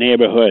in your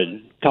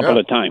neighborhood a couple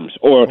of times,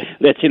 or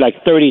let's say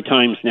like 30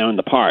 times now in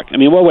the park? I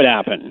mean, what would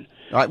happen?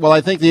 Well,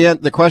 I think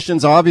the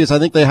question's obvious. I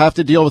think they have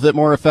to deal with it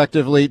more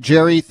effectively.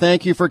 Gerry,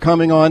 thank you for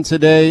coming on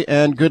today,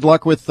 and good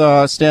luck with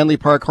Stanley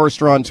Park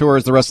Horse-Drawn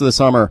Tours the rest of the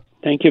summer.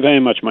 Thank you very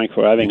much, Mike,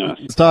 for having us.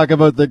 Let's talk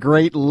about the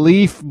great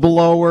leaf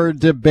blower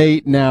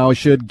debate now.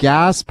 Should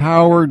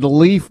gas-powered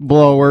leaf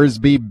blowers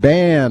be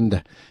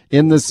banned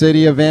in the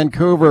city of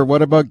Vancouver?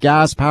 What about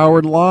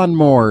gas-powered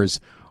lawnmowers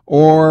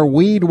or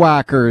weed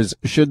whackers?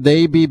 Should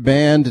they be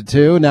banned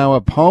too? Now,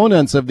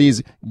 opponents of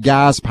these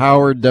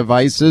gas-powered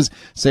devices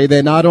say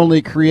they not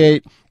only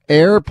create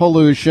air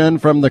pollution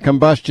from the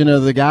combustion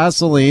of the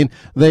gasoline.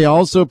 They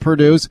also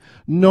produce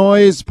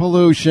noise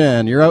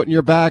pollution. You're out in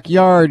your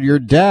backyard, your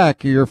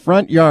deck, your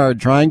front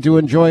yard, trying to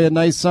enjoy a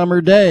nice summer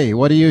day.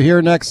 What do you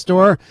hear next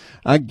door?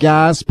 A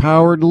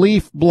gas-powered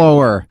leaf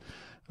blower.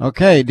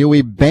 Okay, do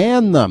we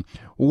ban them?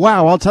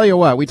 Wow, I'll tell you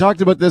what, we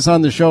talked about this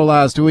on the show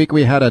last week.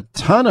 We had a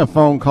ton of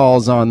phone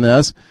calls on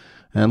this.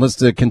 And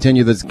let's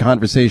continue this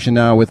conversation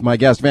now with my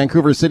guest,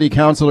 Vancouver City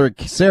Councillor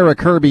Sarah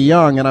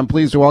Kirby-Yung, and I'm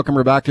pleased to welcome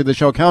her back to the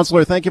show.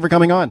 Councillor, thank you for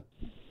coming on.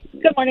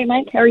 Good morning,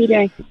 Mike. How are you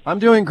doing? I'm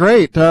doing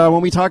great. When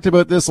we talked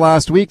about this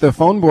last week, the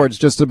phone boards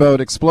just about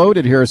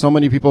exploded here. So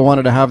many people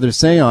wanted to have their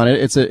say on it.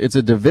 It's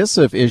a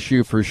divisive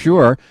issue for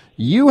sure.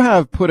 You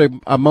have put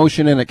a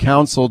motion in at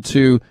council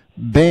to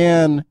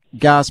ban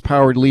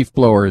gas-powered leaf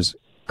blowers,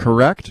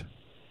 correct?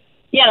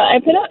 Yeah, I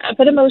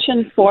put a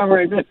motion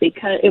forward, but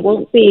because it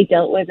won't be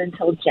dealt with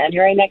until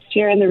January next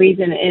year, and the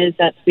reason is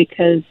that's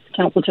because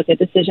council took a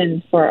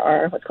decision for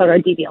our what's called our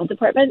DBL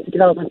department,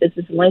 Development,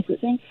 Business and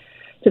Licensing,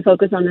 to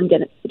focus on them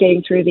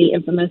getting through the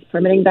infamous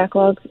permitting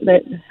backlog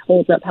that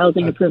holds up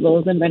housing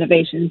approvals and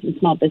renovations and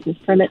small business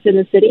permits in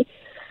the city.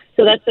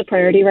 So that's the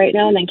priority right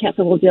now, and then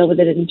council will deal with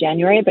it in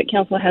January. But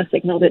council has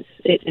signaled its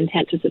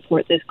intent to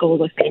support this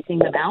goal of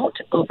phasing them out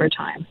over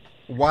time.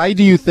 Why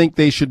do you think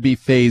they should be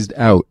phased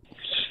out?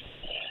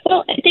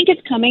 Well, I think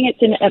it's coming.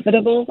 It's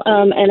inevitable,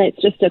 and it's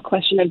just a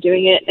question of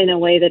doing it in a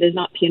way that is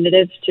not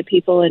punitive to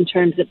people in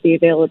terms of the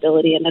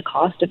availability and the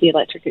cost of the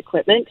electric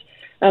equipment.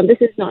 This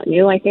is not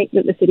new. I think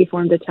that the city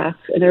formed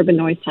an urban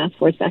noise task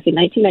force back in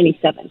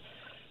 1997.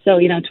 So,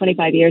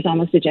 25 years,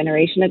 almost a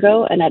generation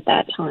ago. And at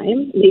that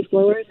time, leaf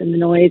blowers and the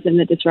noise and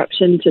the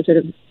disruption to sort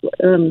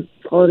of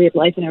quality of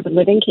life and urban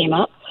living came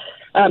up.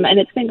 And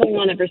it's been going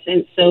on ever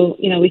since. So,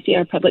 we see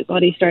our public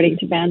body starting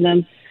to ban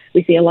them.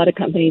 We see a lot of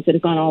companies that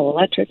have gone all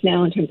electric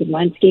now in terms of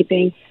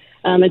landscaping.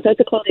 And so it's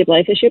a quality of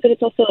life issue, but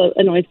it's also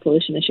a noise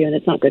pollution issue, and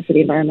it's not good for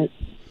the environment.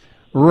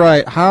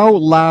 Right. How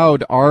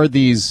loud are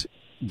these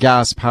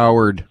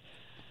gas-powered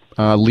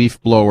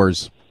leaf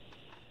blowers?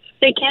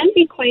 They can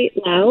be quite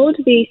loud.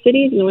 The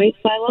city's noise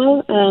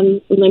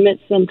bylaw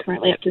limits them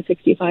currently up to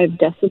 65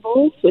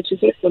 decibels, which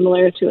is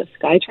similar to a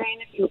SkyTrain,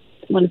 if you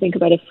want to think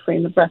about a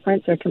frame of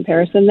reference or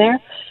comparison there.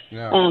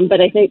 Yeah. But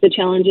I think the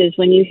challenge is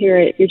when you hear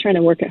it, if you're trying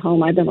to work at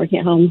home. I've been working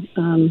at home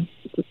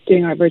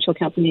doing our virtual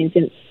council meetings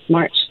since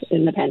March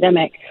in the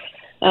pandemic,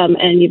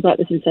 and you've got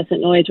this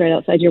incessant noise right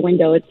outside your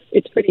window.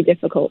 It's pretty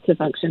difficult to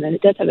function, and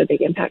it does have a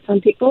big impact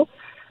on people.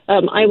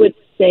 I would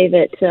say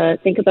that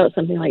think about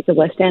something like the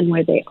West End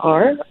where they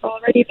are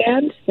already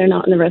banned. They're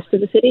not in the rest of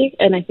the city,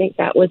 and I think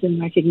that was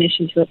in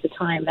recognition to at the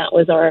time. That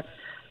was our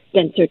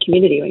denser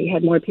community when you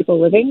had more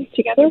people living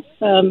together,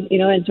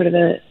 in sort of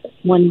a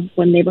one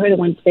neighborhood,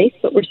 one space.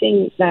 But we're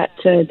seeing that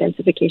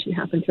densification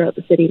happen throughout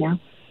the city now.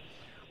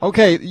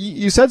 Okay,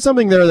 you said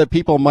something there that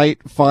people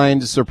might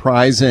find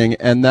surprising,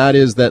 and that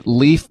is that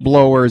leaf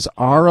blowers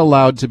are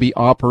allowed to be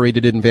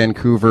operated in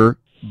Vancouver,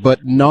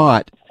 but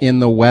not in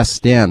the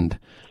West End.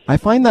 I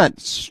find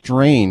that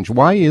strange.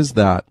 Why is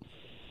that?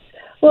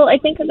 Well, I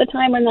think at the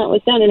time when that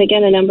was done, and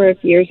again a number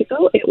of years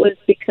ago, it was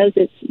because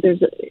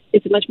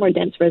it's a much more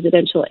dense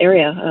residential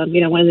area.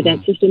 One of the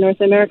densest in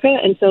North America,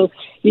 and so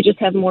you just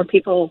have more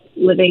people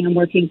living and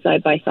working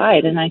side by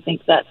side, and I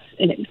think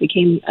it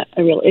became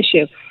a real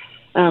issue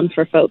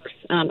for folks.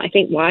 I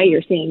think why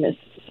you're seeing this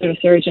sort of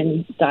surge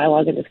in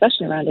dialogue and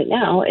discussion around it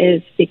now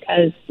is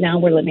because now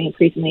we're living in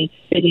increasingly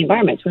busy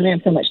environments. We don't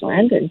have so much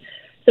land, and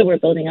so we're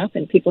building up,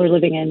 and people are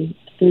living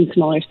in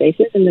smaller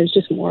spaces, and there's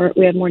just more.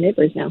 We have more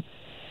neighbors now.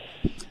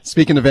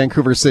 Speaking to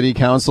Vancouver City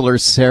Councillor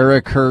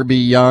Sarah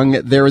Kirby-Yung,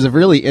 there was a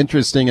really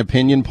interesting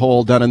opinion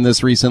poll done in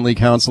this recently,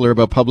 Councillor,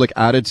 about public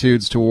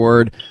attitudes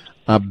toward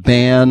a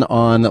ban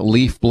on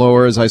leaf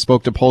blowers. I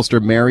spoke to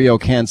pollster Mario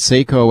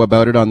Canseco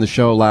about it on the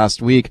show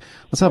last week.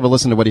 Let's have a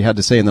listen to what he had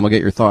to say, and then I'll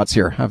get your thoughts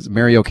here. Have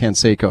Mario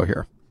Canseco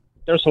here.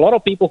 There's a lot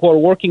of people who are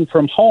working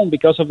from home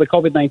because of the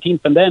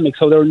COVID-19 pandemic,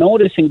 so they're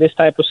noticing this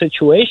type of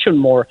situation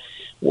more.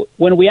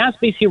 When we ask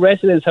BC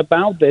residents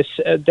about this,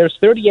 there's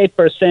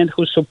 38%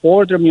 who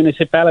support their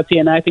municipality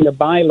enacting a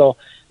bylaw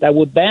that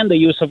would ban the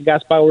use of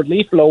gas-powered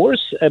leaf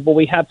blowers, but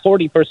we have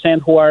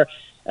 40% who are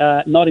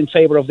not in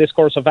favor of this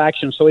course of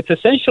action. So it's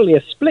essentially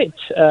a split,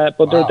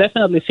 but There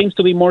definitely seems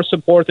to be more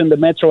support in the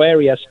metro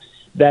areas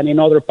than in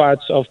other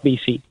parts of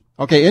BC.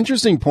 Okay,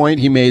 interesting point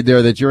he made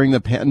there that during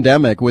the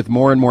pandemic, with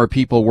more and more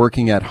people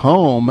working at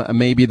home,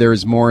 maybe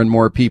there's more and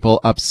more people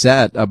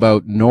upset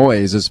about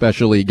noise,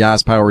 especially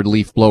gas-powered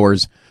leaf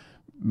blowers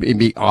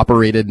being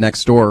operated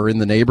next door or in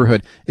the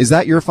neighborhood. Is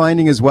that your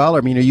finding as well? I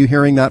mean, are you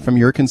hearing that from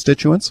your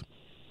constituents?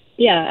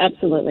 Yeah,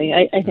 absolutely.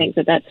 I think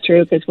that's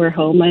true because we're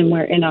home and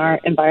we're in our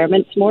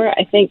environments more.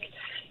 I think,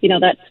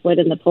 that split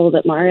in the poll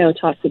that Mario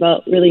talks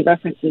about really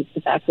references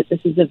the fact that this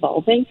is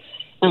evolving.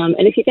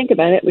 And if you think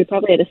about it, we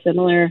probably had a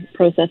similar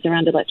process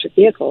around electric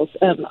vehicles.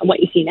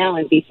 What you see now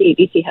in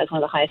BC has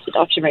one of the highest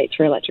adoption rates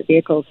for electric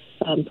vehicles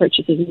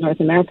purchases in North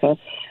America.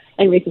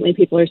 And recently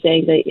people are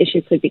saying the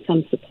issue could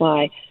become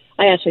supply.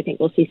 I actually think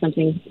we'll see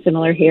something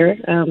similar here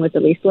with the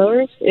leaf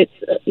blowers. It's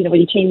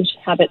when you change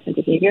habits and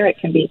behavior, it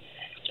can be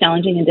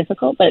challenging and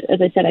difficult. But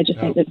as I said, I just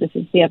think that this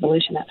is the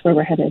evolution. That's where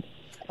we're headed.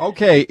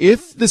 Okay,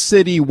 if the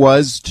city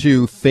was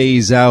to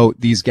phase out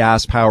these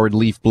gas-powered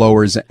leaf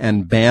blowers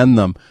and ban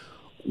them,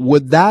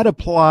 would that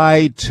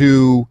apply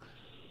to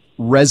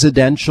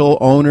residential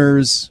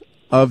owners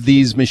of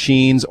these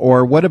machines,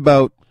 or what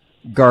about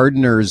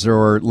gardeners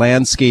or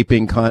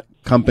landscaping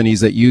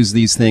companies that use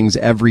these things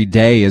every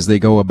day as they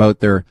go about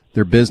their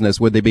business?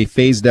 Would they be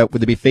phased out?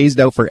 Would they be phased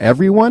out for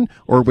everyone,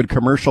 or would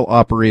commercial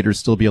operators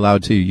still be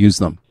allowed to use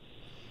them?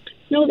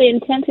 No, the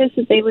intent is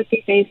that they would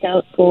be phased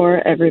out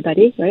for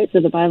everybody, right? So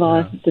the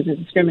bylaw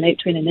doesn't discriminate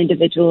between an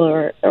individual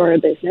or a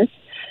business.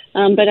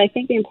 But I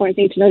think the important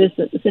thing to note is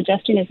that the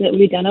suggestion is that it will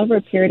be done over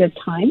a period of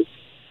time,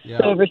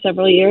 so over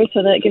several years,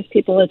 so that gives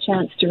people a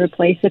chance to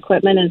replace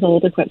equipment as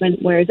old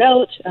equipment wears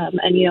out,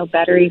 and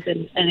batteries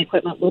and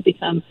equipment will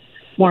become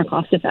more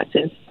cost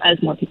effective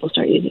as more people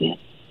start using it.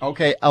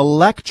 Okay,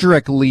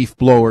 electric leaf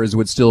blowers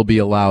would still be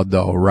allowed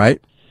though,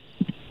 right?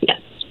 Yes,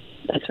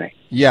 that's right.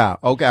 Yeah.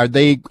 Okay.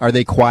 Are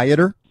they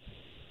quieter?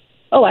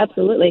 Oh,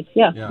 absolutely.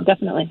 Yeah.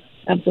 Definitely.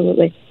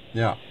 Absolutely.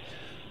 Yeah.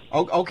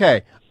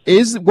 Okay.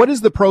 What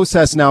is the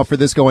process now for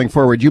this going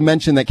forward? You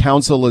mentioned that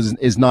council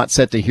is not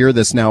set to hear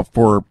this now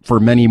for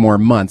many more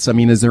months. I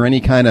mean, is there any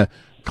kind of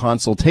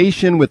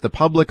consultation with the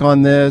public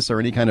on this,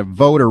 or any kind of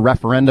vote or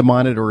referendum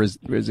on it, or is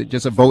it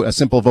just a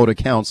simple vote of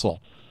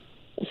council?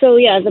 So,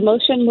 the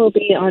motion will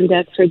be on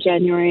deck for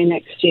January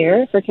next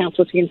year for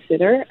council to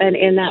consider. And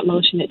in that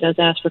motion, it does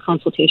ask for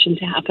consultation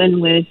to happen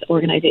with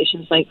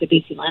organizations like the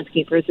BC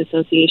Landscapers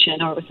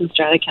Association or with some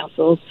strata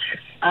councils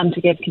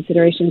to give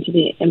consideration to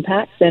the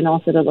impacts and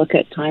also to look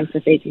at time for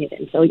phasing it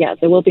in. So,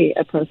 there will be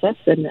a process,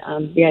 and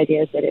the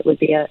idea is that it would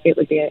be a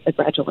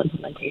gradual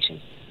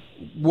implementation.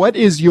 What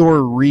is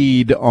your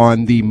read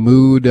on the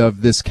mood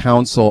of this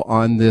council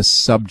on this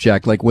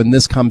subject? Like, when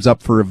this comes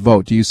up for a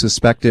vote, do you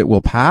suspect it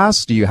will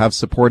pass? Do you have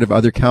support of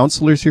other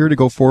councillors here to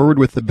go forward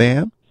with the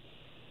ban?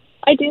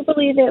 I do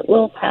believe it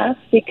will pass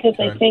because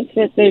I think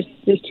that there's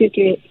two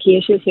key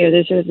issues here.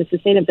 There's sort of the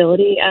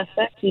sustainability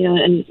aspect,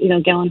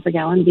 and gallon for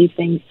gallon, these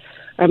things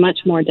are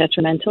much more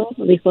detrimental,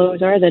 leaf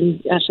blowers are,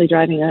 than actually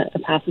driving a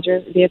passenger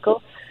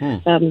vehicle.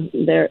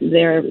 Their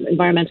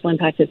environmental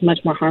impact is much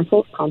more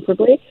harmful,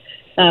 comparably.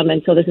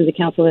 And so this is a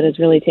council that has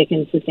really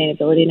taken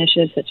sustainability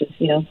initiatives such as,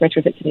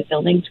 retrofit to new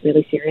buildings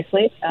really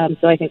seriously.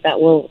 So I think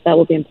that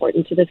will be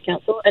important to this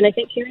council. And I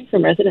think hearing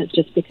from residents,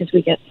 just because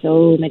we get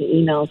so many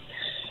emails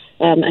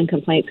and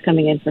complaints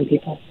coming in from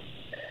people.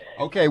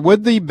 Okay,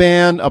 would the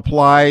ban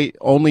apply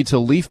only to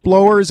leaf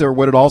blowers, or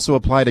would it also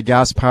apply to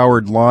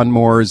gas-powered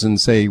lawnmowers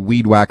and, say,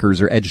 weed whackers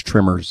or edge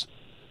trimmers?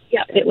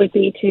 Yeah, it would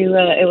be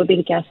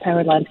the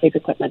gas-powered landscape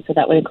equipment, so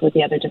that would include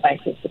the other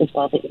devices as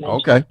well that you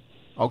mentioned.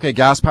 Okay,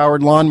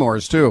 gas-powered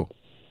lawnmowers, too.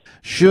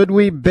 Should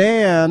we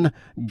ban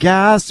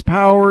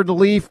gas-powered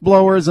leaf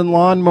blowers and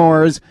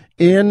lawnmowers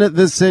in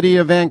the city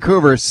of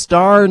Vancouver?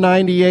 Star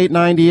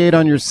 9898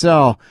 on your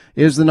cell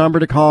is the number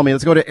to call me.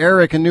 Let's go to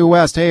Eric in New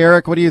West. Hey,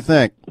 Eric, what do you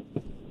think?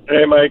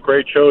 Hey, Mike,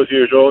 great show as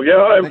usual. Yeah,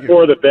 I'm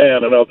for the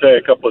ban, and I'll tell you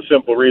a couple of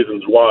simple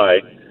reasons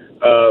why.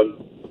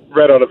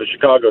 Read out of the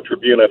Chicago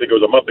Tribune, I think it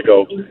was a month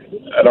ago,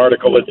 an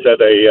article that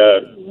said a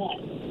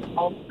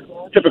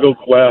typical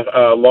grass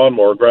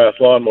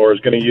lawnmower is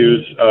going to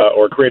use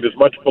or create as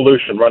much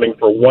pollution running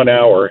for 1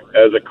 hour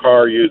as a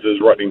car uses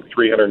running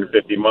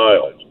 350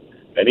 miles.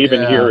 And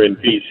even here in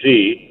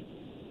BC,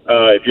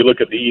 if you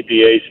look at the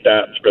EPA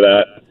stats for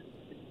that,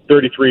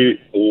 33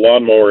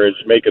 lawnmowers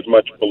make as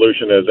much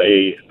pollution as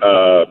a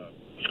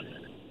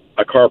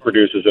car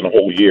produces in a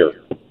whole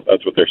year.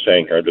 That's what they're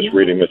saying here. I'm just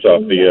reading this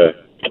off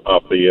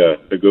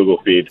the Google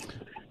feed.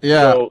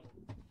 Yeah. So,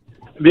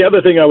 the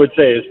other thing I would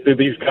say is to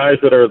these guys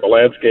that are the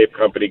landscape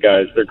company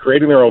guys, they're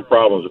creating their own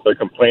problems. If they're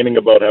complaining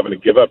about having to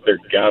give up their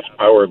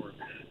gas-powered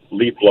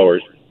leaf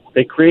blowers,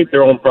 they create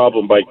their own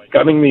problem by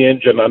gunning the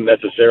engine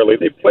unnecessarily.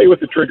 They play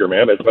with the trigger,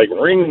 man. It's like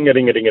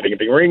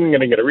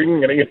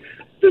ring-a-ding-a-ding-a-ding,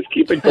 just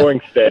keep it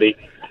going steady.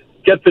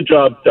 Get the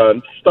job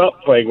done.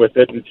 Stop playing with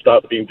it and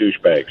stop being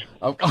douchebags.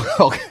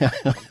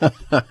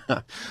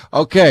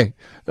 Okay.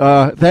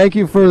 Thank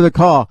you for the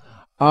call.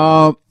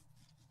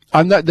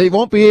 They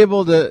won't be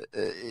able to,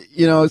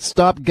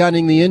 stop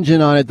gunning the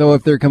engine on it though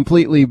if they're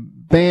completely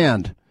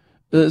banned.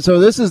 So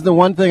this is the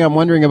one thing I'm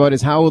wondering about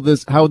is how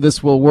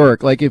this will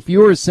work. Like if you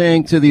were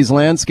saying to these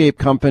landscape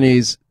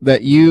companies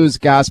that use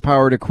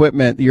gas-powered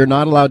equipment, you're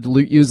not allowed to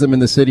use them in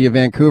the city of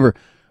Vancouver.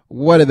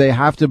 What, do they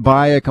have to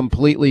buy a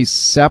completely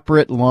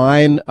separate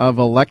line of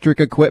electric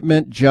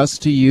equipment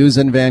just to use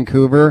in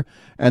Vancouver?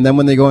 And then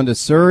when they go into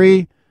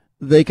Surrey,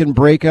 they can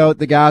break out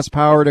the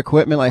gas-powered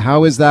equipment? Like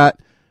how is that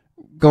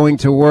going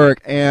to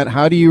work? And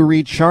how do you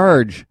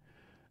recharge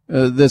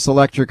this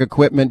electric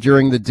equipment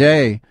during the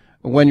day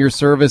when you're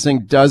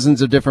servicing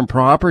dozens of different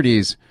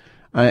properties?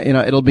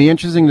 It'll be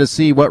interesting to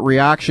see what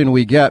reaction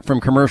we get from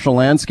commercial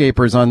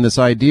landscapers on this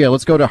idea.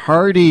 Let's go to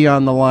Hardy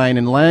on the line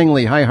in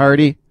Langley. Hi,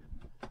 Hardy.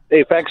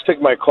 Hey, thanks for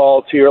taking my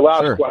call. To your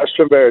last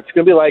question, but it's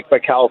going to be like the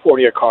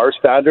California car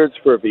standards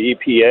for the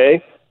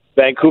EPA.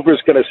 Vancouver's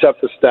going to set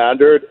the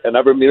standard, and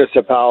other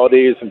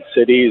municipalities and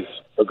cities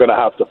are going to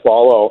have to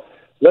follow.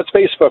 Let's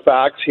face the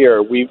facts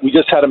here. We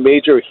just had a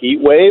major heat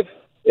wave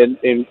in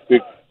the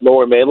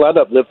Lower Mainland.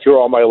 I've lived through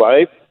all my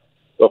life.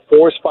 The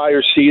forest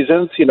fire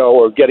seasons,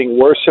 are getting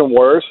worse and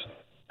worse.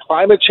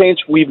 Climate change,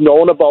 we've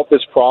known about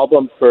this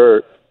problem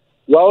for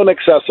well in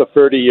excess of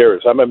 30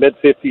 years. I'm a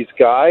mid-50s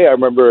guy. I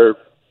remember,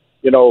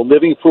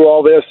 living through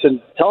all this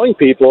and telling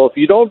people if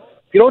you don't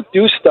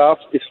do stuff,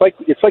 it's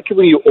like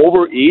when you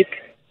overeat.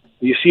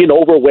 You see an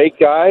overweight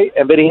guy,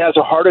 and then he has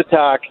a heart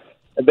attack,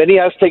 and then he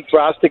has to take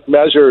drastic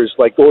measures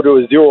like go to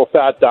a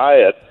zero-fat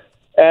diet.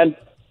 And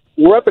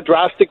we're at the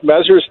drastic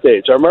measure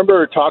stage. I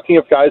remember talking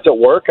of guys at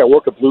work. I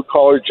work a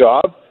blue-collar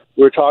job.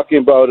 We were talking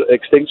about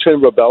Extinction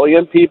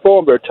Rebellion people.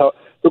 And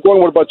they're going,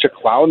 what a bunch of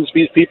clowns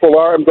these people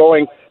are. I'm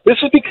going, this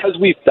is because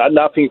we've done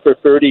nothing for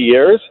 30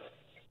 years.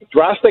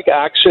 Drastic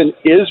action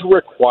is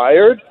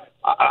required.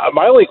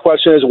 My only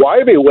question is, why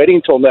are they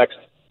waiting till next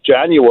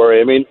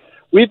January? I mean,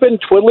 we've been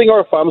twiddling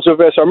our thumbs with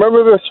this. I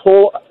remember this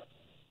whole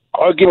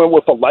argument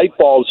with the light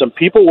bulbs, and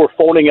people were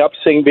phoning up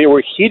saying they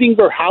were heating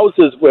their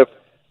houses with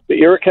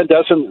the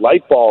iridescent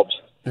light bulbs.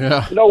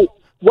 Yeah.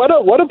 What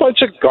a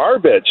bunch of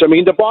garbage. I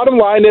mean, the bottom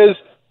line is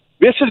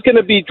this is going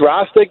to be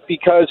drastic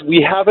because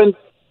we haven't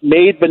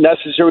made the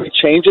necessary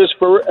changes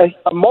for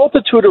a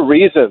multitude of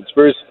reasons.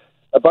 There's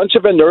a bunch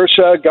of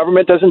inertia.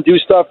 Government doesn't do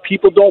stuff.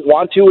 People don't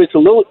want to. It's a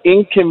little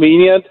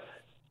inconvenient.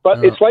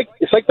 But it's like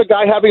the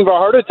guy having a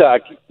heart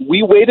attack.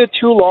 We waited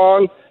too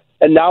long,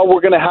 and now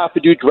we're going to have to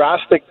do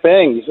drastic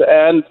things.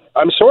 And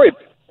I'm sorry.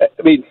 I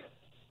mean,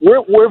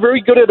 we're very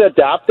good at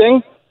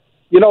adapting.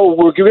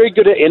 We're very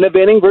good at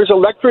innovating. There's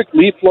electric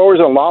leaf blowers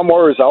and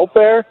lawnmowers out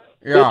there.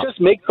 Yeah. It just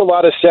makes a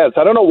lot of sense.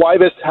 I don't know why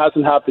this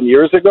hasn't happened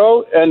years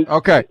ago, and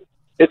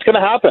it's going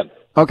to happen.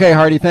 Okay,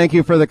 Hardy, thank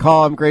you for the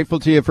call. I'm grateful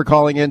to you for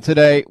calling in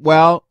today.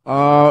 Well,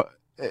 I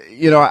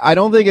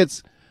don't think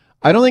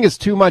it's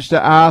too much to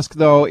ask,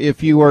 though,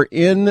 if you are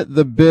in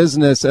the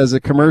business as a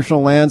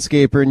commercial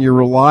landscaper and you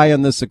rely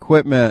on this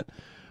equipment,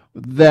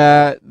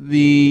 that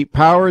the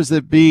powers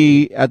that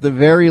be, at the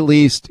very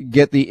least,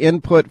 get the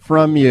input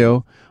from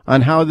you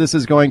on how this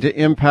is going to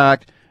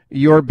impact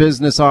your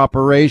business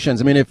operations.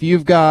 I mean, if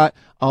you've got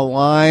a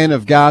line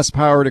of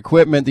gas-powered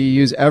equipment that you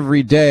use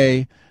every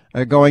day,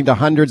 going to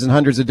hundreds and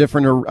hundreds of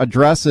different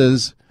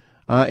addresses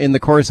in the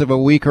course of a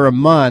week or a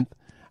month,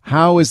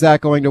 how is that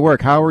going to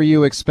work? How are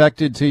you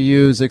expected to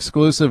use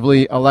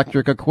exclusively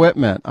electric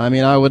equipment? I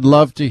mean, I would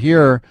love to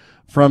hear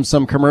from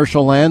some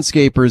commercial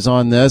landscapers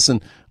on this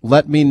and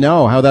let me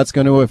know how that's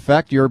going to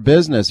affect your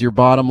business, your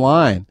bottom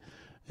line.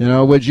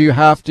 Would you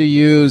have to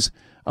use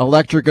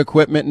electric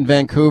equipment in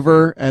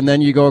Vancouver and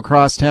then you go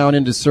across town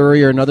into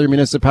Surrey or another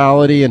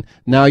municipality and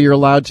now you're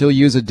allowed to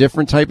use a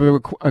different type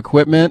of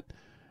equipment?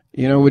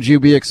 Would you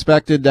be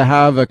expected to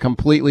have a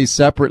completely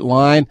separate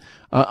line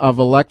of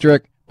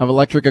electric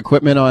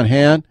equipment on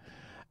hand?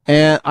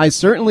 And I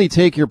certainly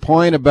take your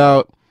point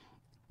about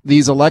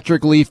these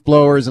electric leaf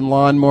blowers and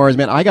lawnmowers.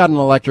 Man, I got an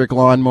electric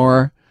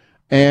lawnmower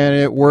and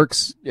it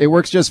works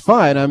just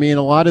fine. I mean,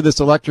 a lot of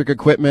this electric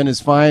equipment is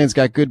fine. It's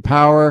got good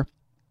power.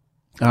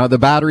 The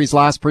batteries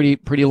last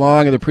pretty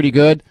long and they're pretty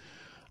good.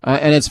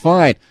 And it's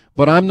fine.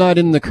 But I'm not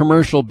in the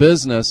commercial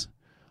business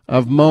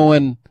of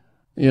mowing,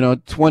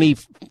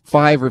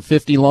 25 or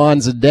 50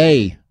 lawns a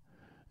day.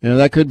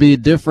 That could be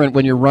different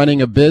when you're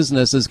running a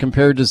business as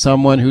compared to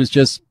someone who's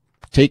just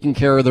taking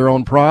care of their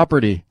own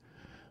property.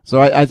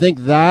 So I think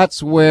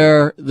that's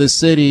where the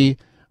city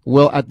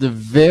will at the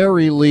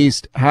very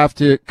least have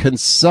to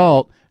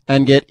consult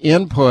and get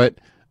input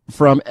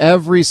from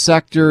every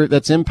sector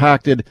that's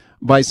impacted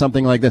by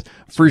something like this.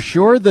 For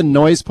sure, the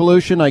noise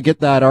pollution, I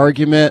get that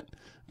argument.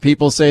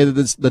 People say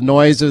that the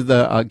noise of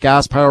the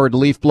gas-powered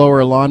leaf blower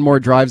or lawnmower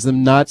drives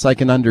them nuts. I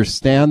can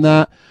understand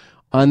that.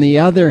 On the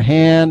other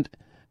hand,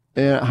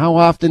 how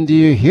often do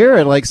you hear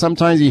it? Like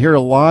sometimes you hear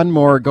a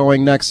lawnmower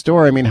going next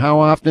door. I mean,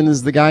 how often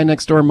is the guy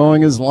next door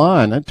mowing his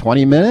lawn?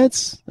 20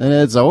 minutes and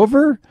it's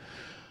over?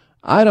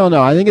 I don't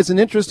know. I think it's an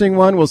interesting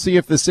one. We'll see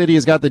if the city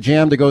has got the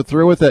jam to go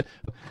through with it.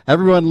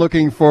 Everyone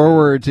looking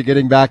forward to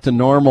getting back to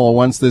normal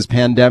once this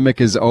pandemic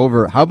is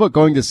over. How about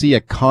going to see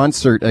a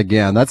concert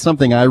again? That's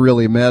something I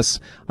really miss.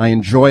 I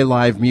enjoy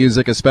live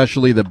music,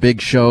 especially the big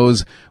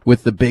shows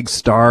with the big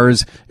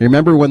stars. You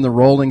remember when the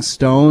Rolling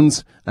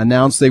Stones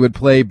announced they would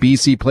play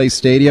BC Place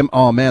Stadium?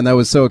 Oh man, that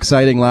was so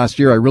exciting last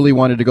year. I really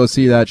wanted to go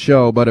see that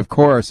show, but of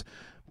course,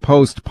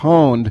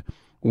 postponed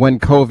when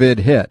COVID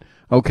hit.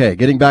 Okay,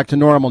 getting back to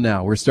normal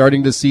now. We're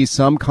starting to see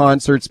some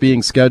concerts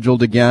being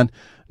scheduled again.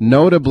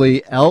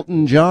 Notably,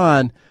 Elton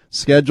John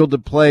scheduled to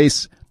play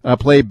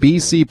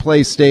BC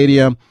Place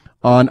Stadium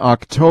on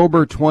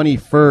October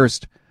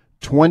 21st,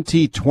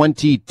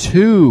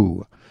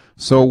 2022.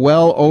 So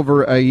well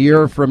over a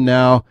year from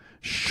now.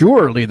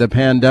 Surely the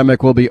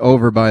pandemic will be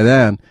over by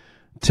then.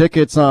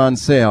 Tickets on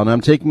sale. And I'm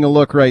taking a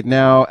look right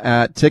now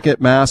at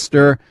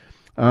Ticketmaster.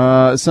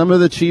 Some of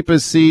the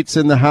cheapest seats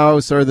in the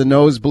house are the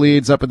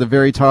nosebleeds up at the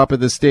very top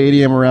of the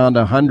stadium, around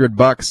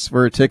 $100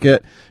 for a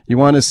ticket. You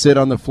want to sit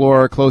on the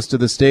floor close to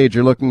the stage,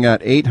 you're looking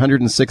at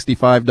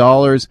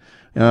 $865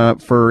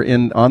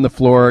 on the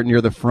floor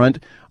near the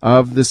front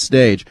of the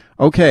stage.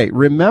 Okay,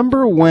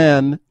 remember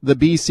when the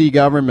BC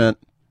government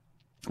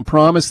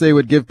promised they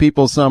would give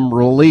people some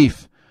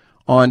relief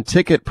on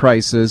ticket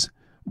prices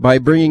by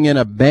bringing in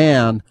a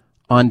ban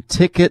on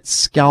ticket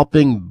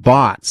scalping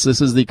bots?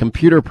 This is the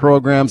computer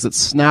programs that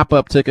snap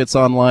up tickets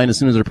online as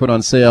soon as they're put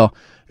on sale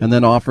and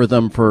then offer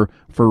them for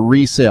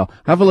resale.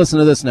 Have a listen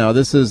to this now.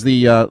 This is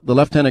the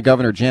Lieutenant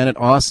Governor Janet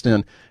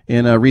Austin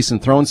in a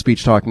recent throne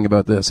speech talking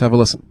about this. Have a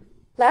listen.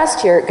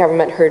 Last year,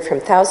 government heard from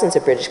thousands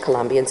of British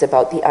Columbians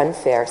about the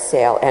unfair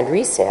sale and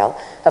resale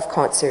of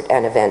concert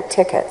and event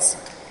tickets.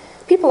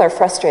 People are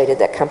frustrated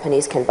that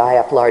companies can buy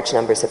up large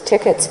numbers of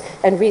tickets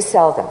and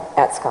resell them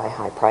at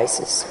sky-high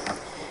prices.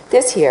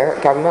 This year,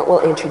 government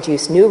will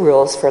introduce new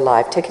rules for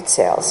live ticket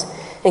sales,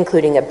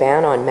 including a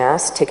ban on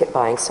mass ticket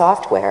buying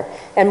software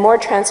and more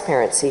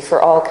transparency for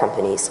all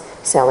companies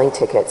selling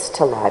tickets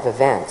to live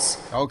events.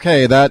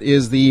 Okay, that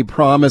is the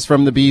promise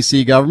from the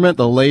BC government.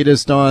 The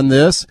latest on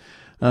this,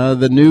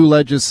 the new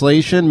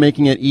legislation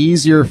making it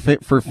easier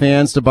for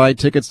fans to buy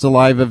tickets to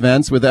live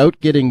events without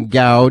getting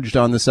gouged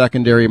on the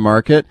secondary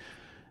market,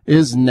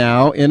 is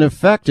now in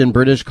effect in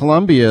British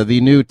Columbia.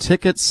 The new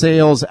Ticket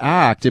Sales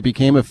Act, it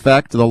became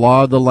effect, the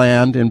law of the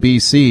land in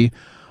BC,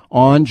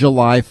 on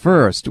July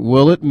 1st.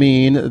 Will it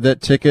mean that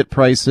ticket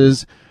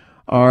prices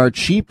are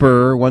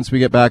cheaper once we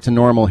get back to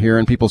normal here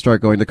and people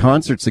start going to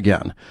concerts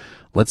again?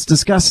 Let's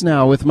discuss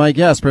now with my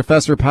guest,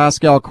 Professor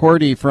Pascal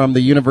Courty from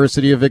the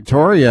University of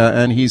Victoria,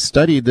 and he's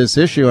studied this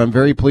issue. I'm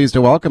very pleased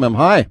to welcome him.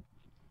 Hi.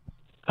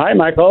 Hi,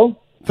 Michael.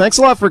 Thanks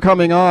a lot for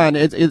coming on.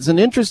 It's an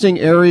interesting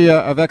area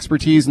of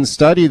expertise and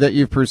study that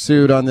you've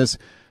pursued on this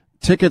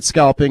ticket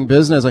scalping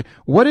business. Like,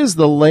 what is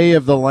the lay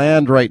of the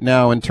land right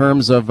now in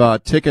terms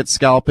of ticket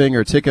scalping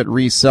or ticket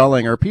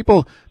reselling? Are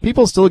people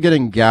still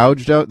getting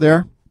gouged out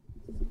there?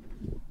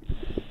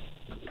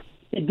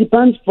 It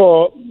depends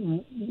for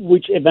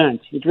which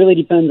event. It really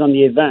depends on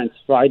the event,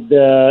 right?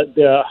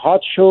 The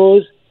hot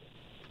shows,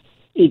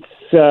 it's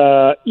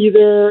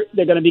either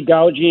they're going to be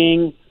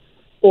gouging,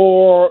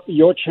 or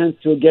your chance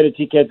to get a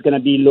ticket is going to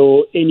be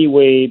low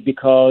anyway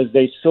because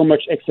there's so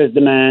much excess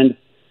demand,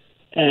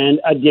 and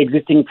at the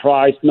existing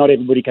price, not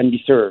everybody can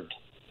be served.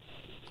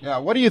 Yeah,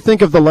 what do you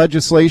think of the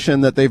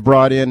legislation that they've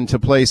brought into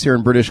place here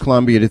in British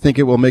Columbia? Do you think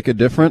it will make a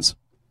difference?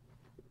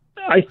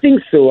 I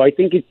think so. I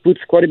think it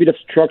puts quite a bit of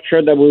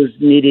structure that was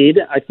needed.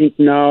 I think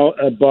now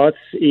bots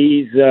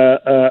is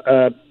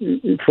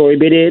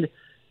prohibited.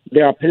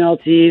 There are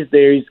penalties.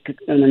 There is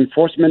an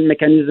enforcement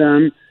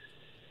mechanism.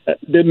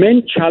 The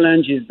main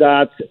challenge is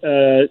that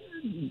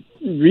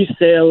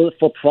resale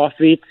for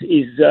profit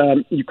is,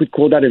 you could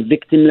call that a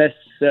victimless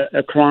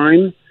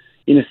crime,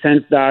 in a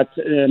sense that,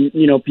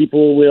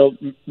 people will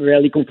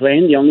rarely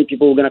complain. The only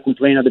people who are going to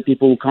complain are the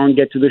people who can't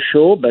get to the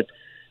show. But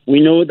we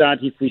know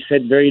that if we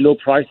set very low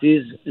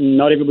prices,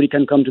 not everybody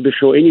can come to the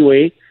show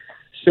anyway.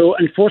 So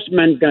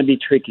enforcement is going to be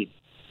tricky.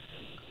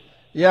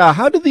 Yeah,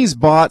 how do these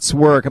bots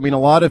work? I mean, a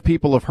lot of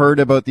people have heard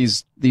about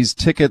these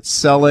ticket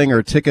selling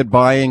or ticket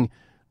buying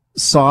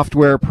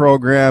software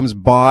programs,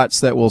 bots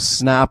that will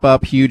snap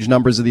up huge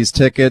numbers of these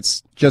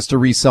tickets just to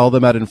resell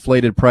them at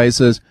inflated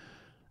prices.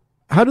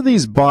 How do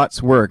these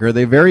bots work? Are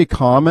they very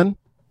common?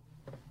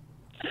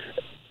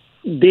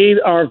 They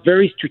are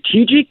very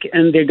strategic,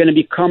 and they're going to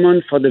be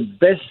common for the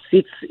best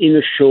seats in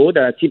the show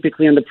that are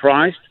typically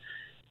underpriced,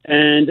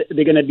 and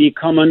they're going to be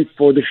common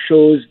for the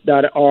shows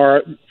that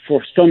are,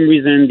 for some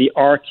reason, the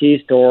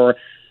artist or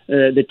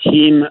the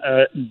team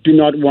do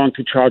not want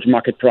to charge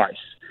market price.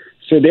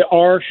 So there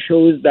are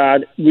shows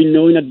that we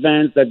know in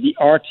advance that the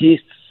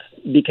artists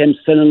became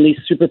suddenly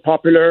super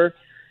popular,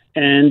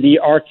 and the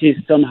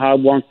artist somehow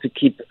wants to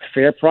keep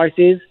fair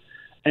prices,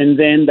 and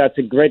then that's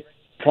a great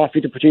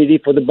profit opportunity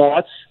for the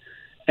bots.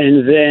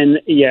 And then,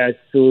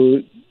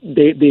 so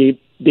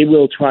they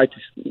will try to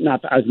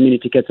snap as many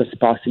tickets as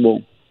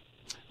possible.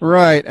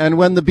 Right. And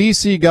when the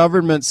BC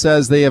government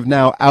says they have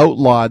now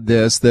outlawed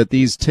this, that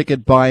these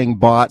ticket buying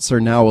bots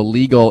are now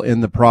illegal in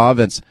the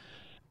province,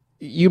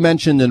 you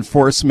mentioned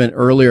enforcement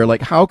earlier.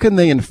 Like, how can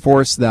they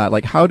enforce that?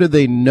 Like, how do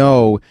they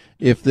know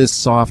if this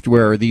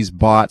software or these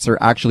bots are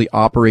actually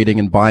operating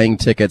and buying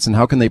tickets, and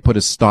how can they put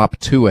a stop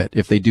to it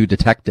if they do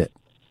detect it?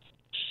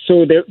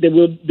 So there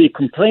will be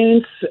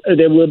complaints.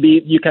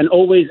 You can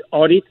always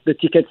audit the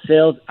ticket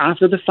sales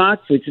after the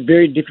fact. So it's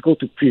very difficult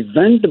to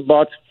prevent the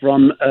bots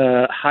from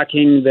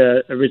hacking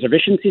the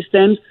reservation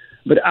systems.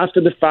 But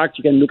after the fact,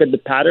 you can look at the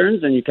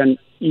patterns, and you can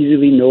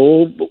easily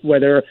know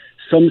whether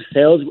some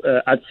sales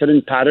at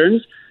certain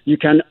patterns. You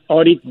can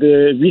audit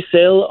the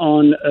resale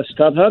on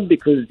StubHub,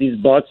 because these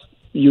bots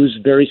use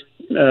very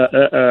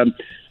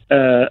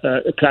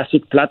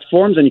classic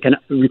platforms, and you can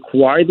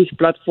require these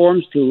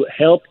platforms to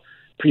help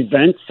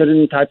prevent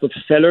certain type of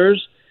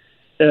sellers.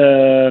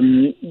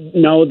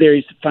 now there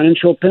is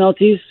financial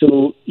penalties.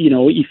 So,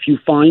 if you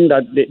find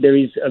that there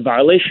is a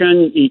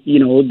violation,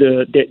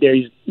 there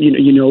is,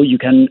 you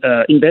can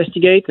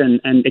investigate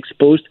and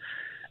impose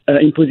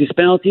these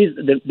penalties.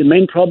 The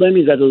main problem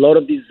is that a lot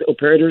of these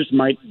operators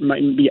might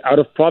be out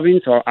of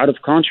province or out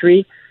of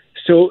country.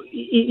 So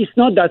it's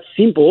not that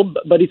simple,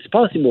 but it's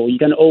possible. You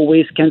can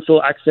always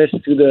cancel access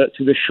to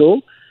the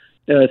show.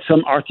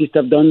 Some artists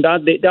have done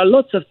that. There are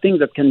lots of things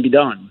that can be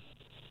done.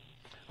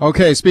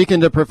 Okay,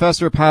 speaking to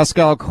Professor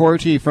Pascal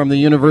Courty from the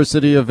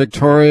University of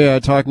Victoria,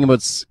 talking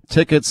about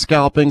ticket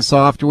scalping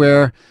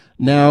software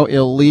now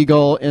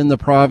illegal in the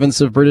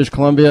province of British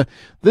Columbia.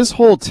 This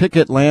whole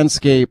ticket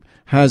landscape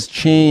has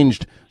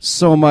changed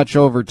so much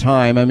over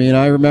time. I mean,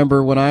 I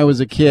remember when I was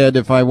a kid,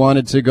 if I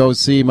wanted to go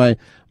see my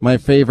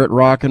favorite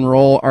rock and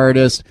roll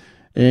artist,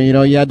 you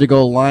had to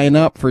go line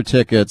up for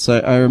tickets.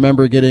 I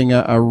remember getting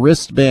a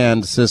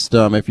wristband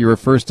system. If you were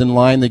first in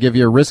line, they give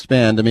you a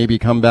wristband to maybe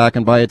come back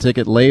and buy a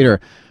ticket later.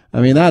 I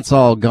mean, that's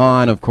all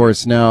gone, of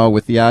course, now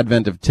with the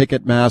advent of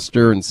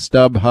Ticketmaster and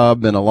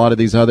StubHub and a lot of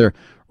these other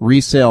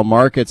resale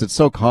markets. It's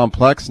so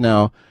complex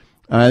now.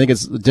 I think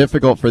it's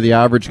difficult for the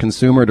average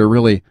consumer to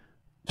really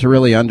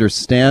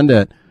understand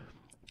it.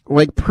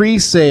 Like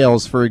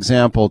pre-sales, for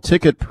example,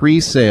 ticket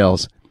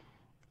pre-sales.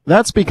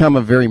 That's become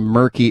a very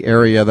murky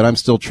area that I'm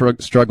still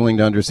struggling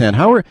to understand.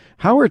 How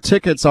are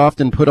tickets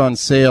often put on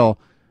sale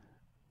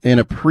in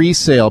a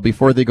pre-sale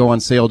before they go on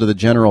sale to the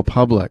general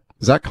public?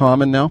 Is that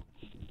common now?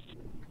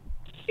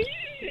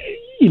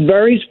 It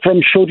varies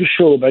from show to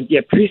show, but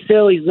yeah,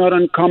 pre-sale is not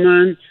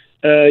uncommon.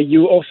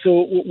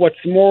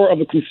 What's more of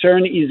a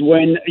concern is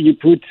when you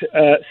put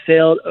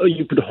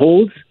you put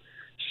holds.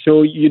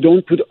 So you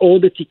don't put all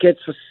the tickets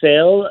for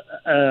sale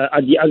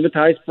at the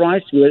advertised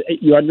price.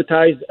 You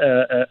advertise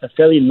a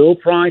fairly low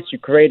price. You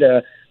create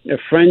a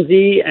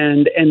frenzy,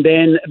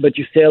 but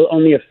you sell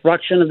only a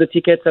fraction of the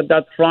tickets at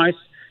that price,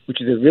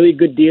 which is a really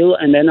good deal.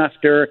 And then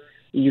after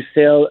you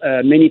sell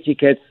many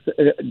tickets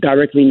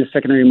directly in the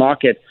secondary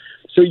market.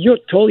 So you're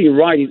totally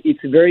right.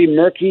 It's very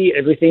murky.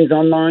 Everything's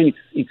online.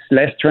 It's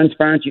less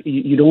transparent.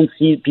 You don't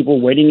see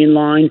people waiting in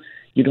line.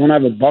 You don't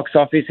have a box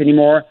office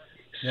anymore.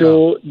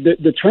 So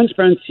the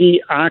Transparency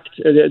Act,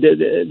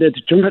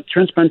 the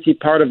transparency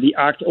part of the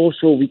Act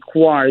also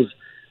requires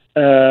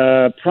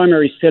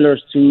primary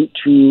sellers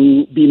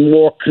to be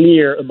more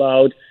clear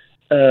about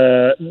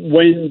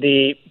when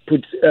they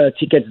put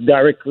tickets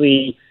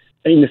directly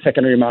in the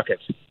secondary market.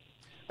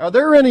 Are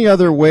there any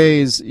other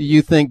ways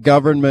you think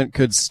government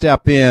could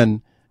step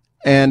in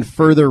and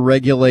further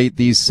regulate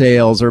these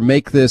sales or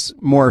make this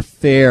more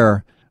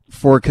fair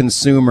for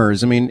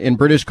consumers? I mean, in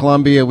British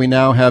Columbia, we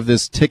now have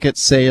this Ticket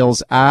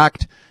Sales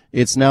Act.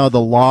 It's now the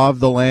law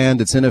of the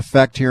land. It's in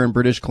effect here in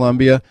British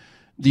Columbia.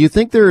 Do you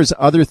think there's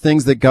other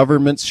things that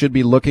governments should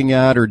be looking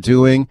at or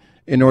doing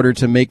in order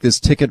to make this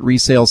ticket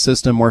resale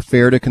system more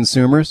fair to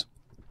consumers?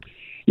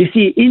 You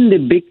see, in the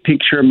big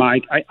picture,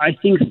 Mike, I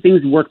think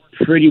things work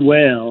pretty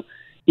well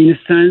in the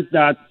sense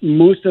that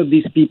most of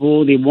these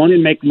people, they want to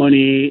make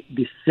money,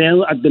 they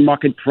sell at the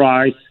market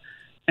price,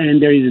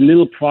 and there is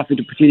little profit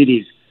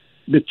opportunities.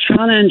 The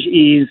challenge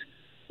is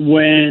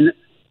when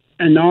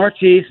an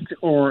artist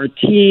or a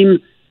team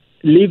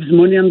leaves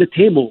money on the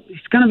table.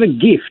 It's kind of a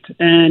gift.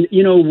 And,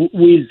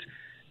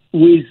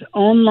 with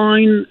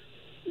online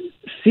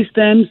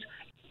systems,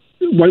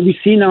 what we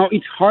see now,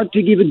 it's hard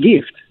to give a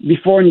gift.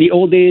 Before, in the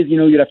old days,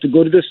 you'd have to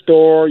go to the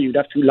store, you'd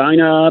have to line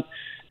up.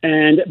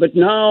 But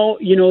now,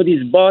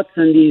 these bots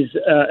and these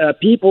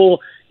people,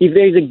 if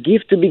there's a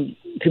gift to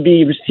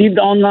be received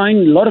online,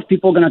 a lot of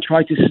people are going to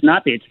try to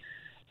snap it.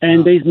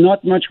 And there's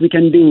not much we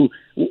can do.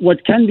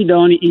 What can be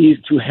done is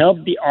to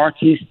help the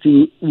artists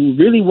who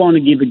really want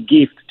to give a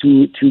gift,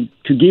 to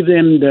give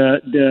them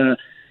the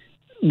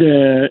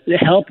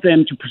help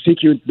them to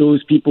prosecute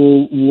those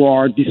people who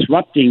are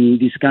disrupting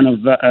this kind of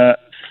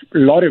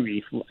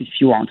lottery, if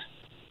you want.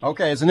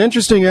 Okay, it's an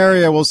interesting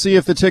area. We'll see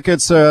if the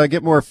tickets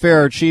get more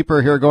fair,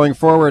 cheaper here going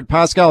forward.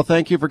 Pascal,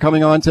 thank you for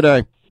coming on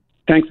today.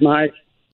 Thanks, Mike.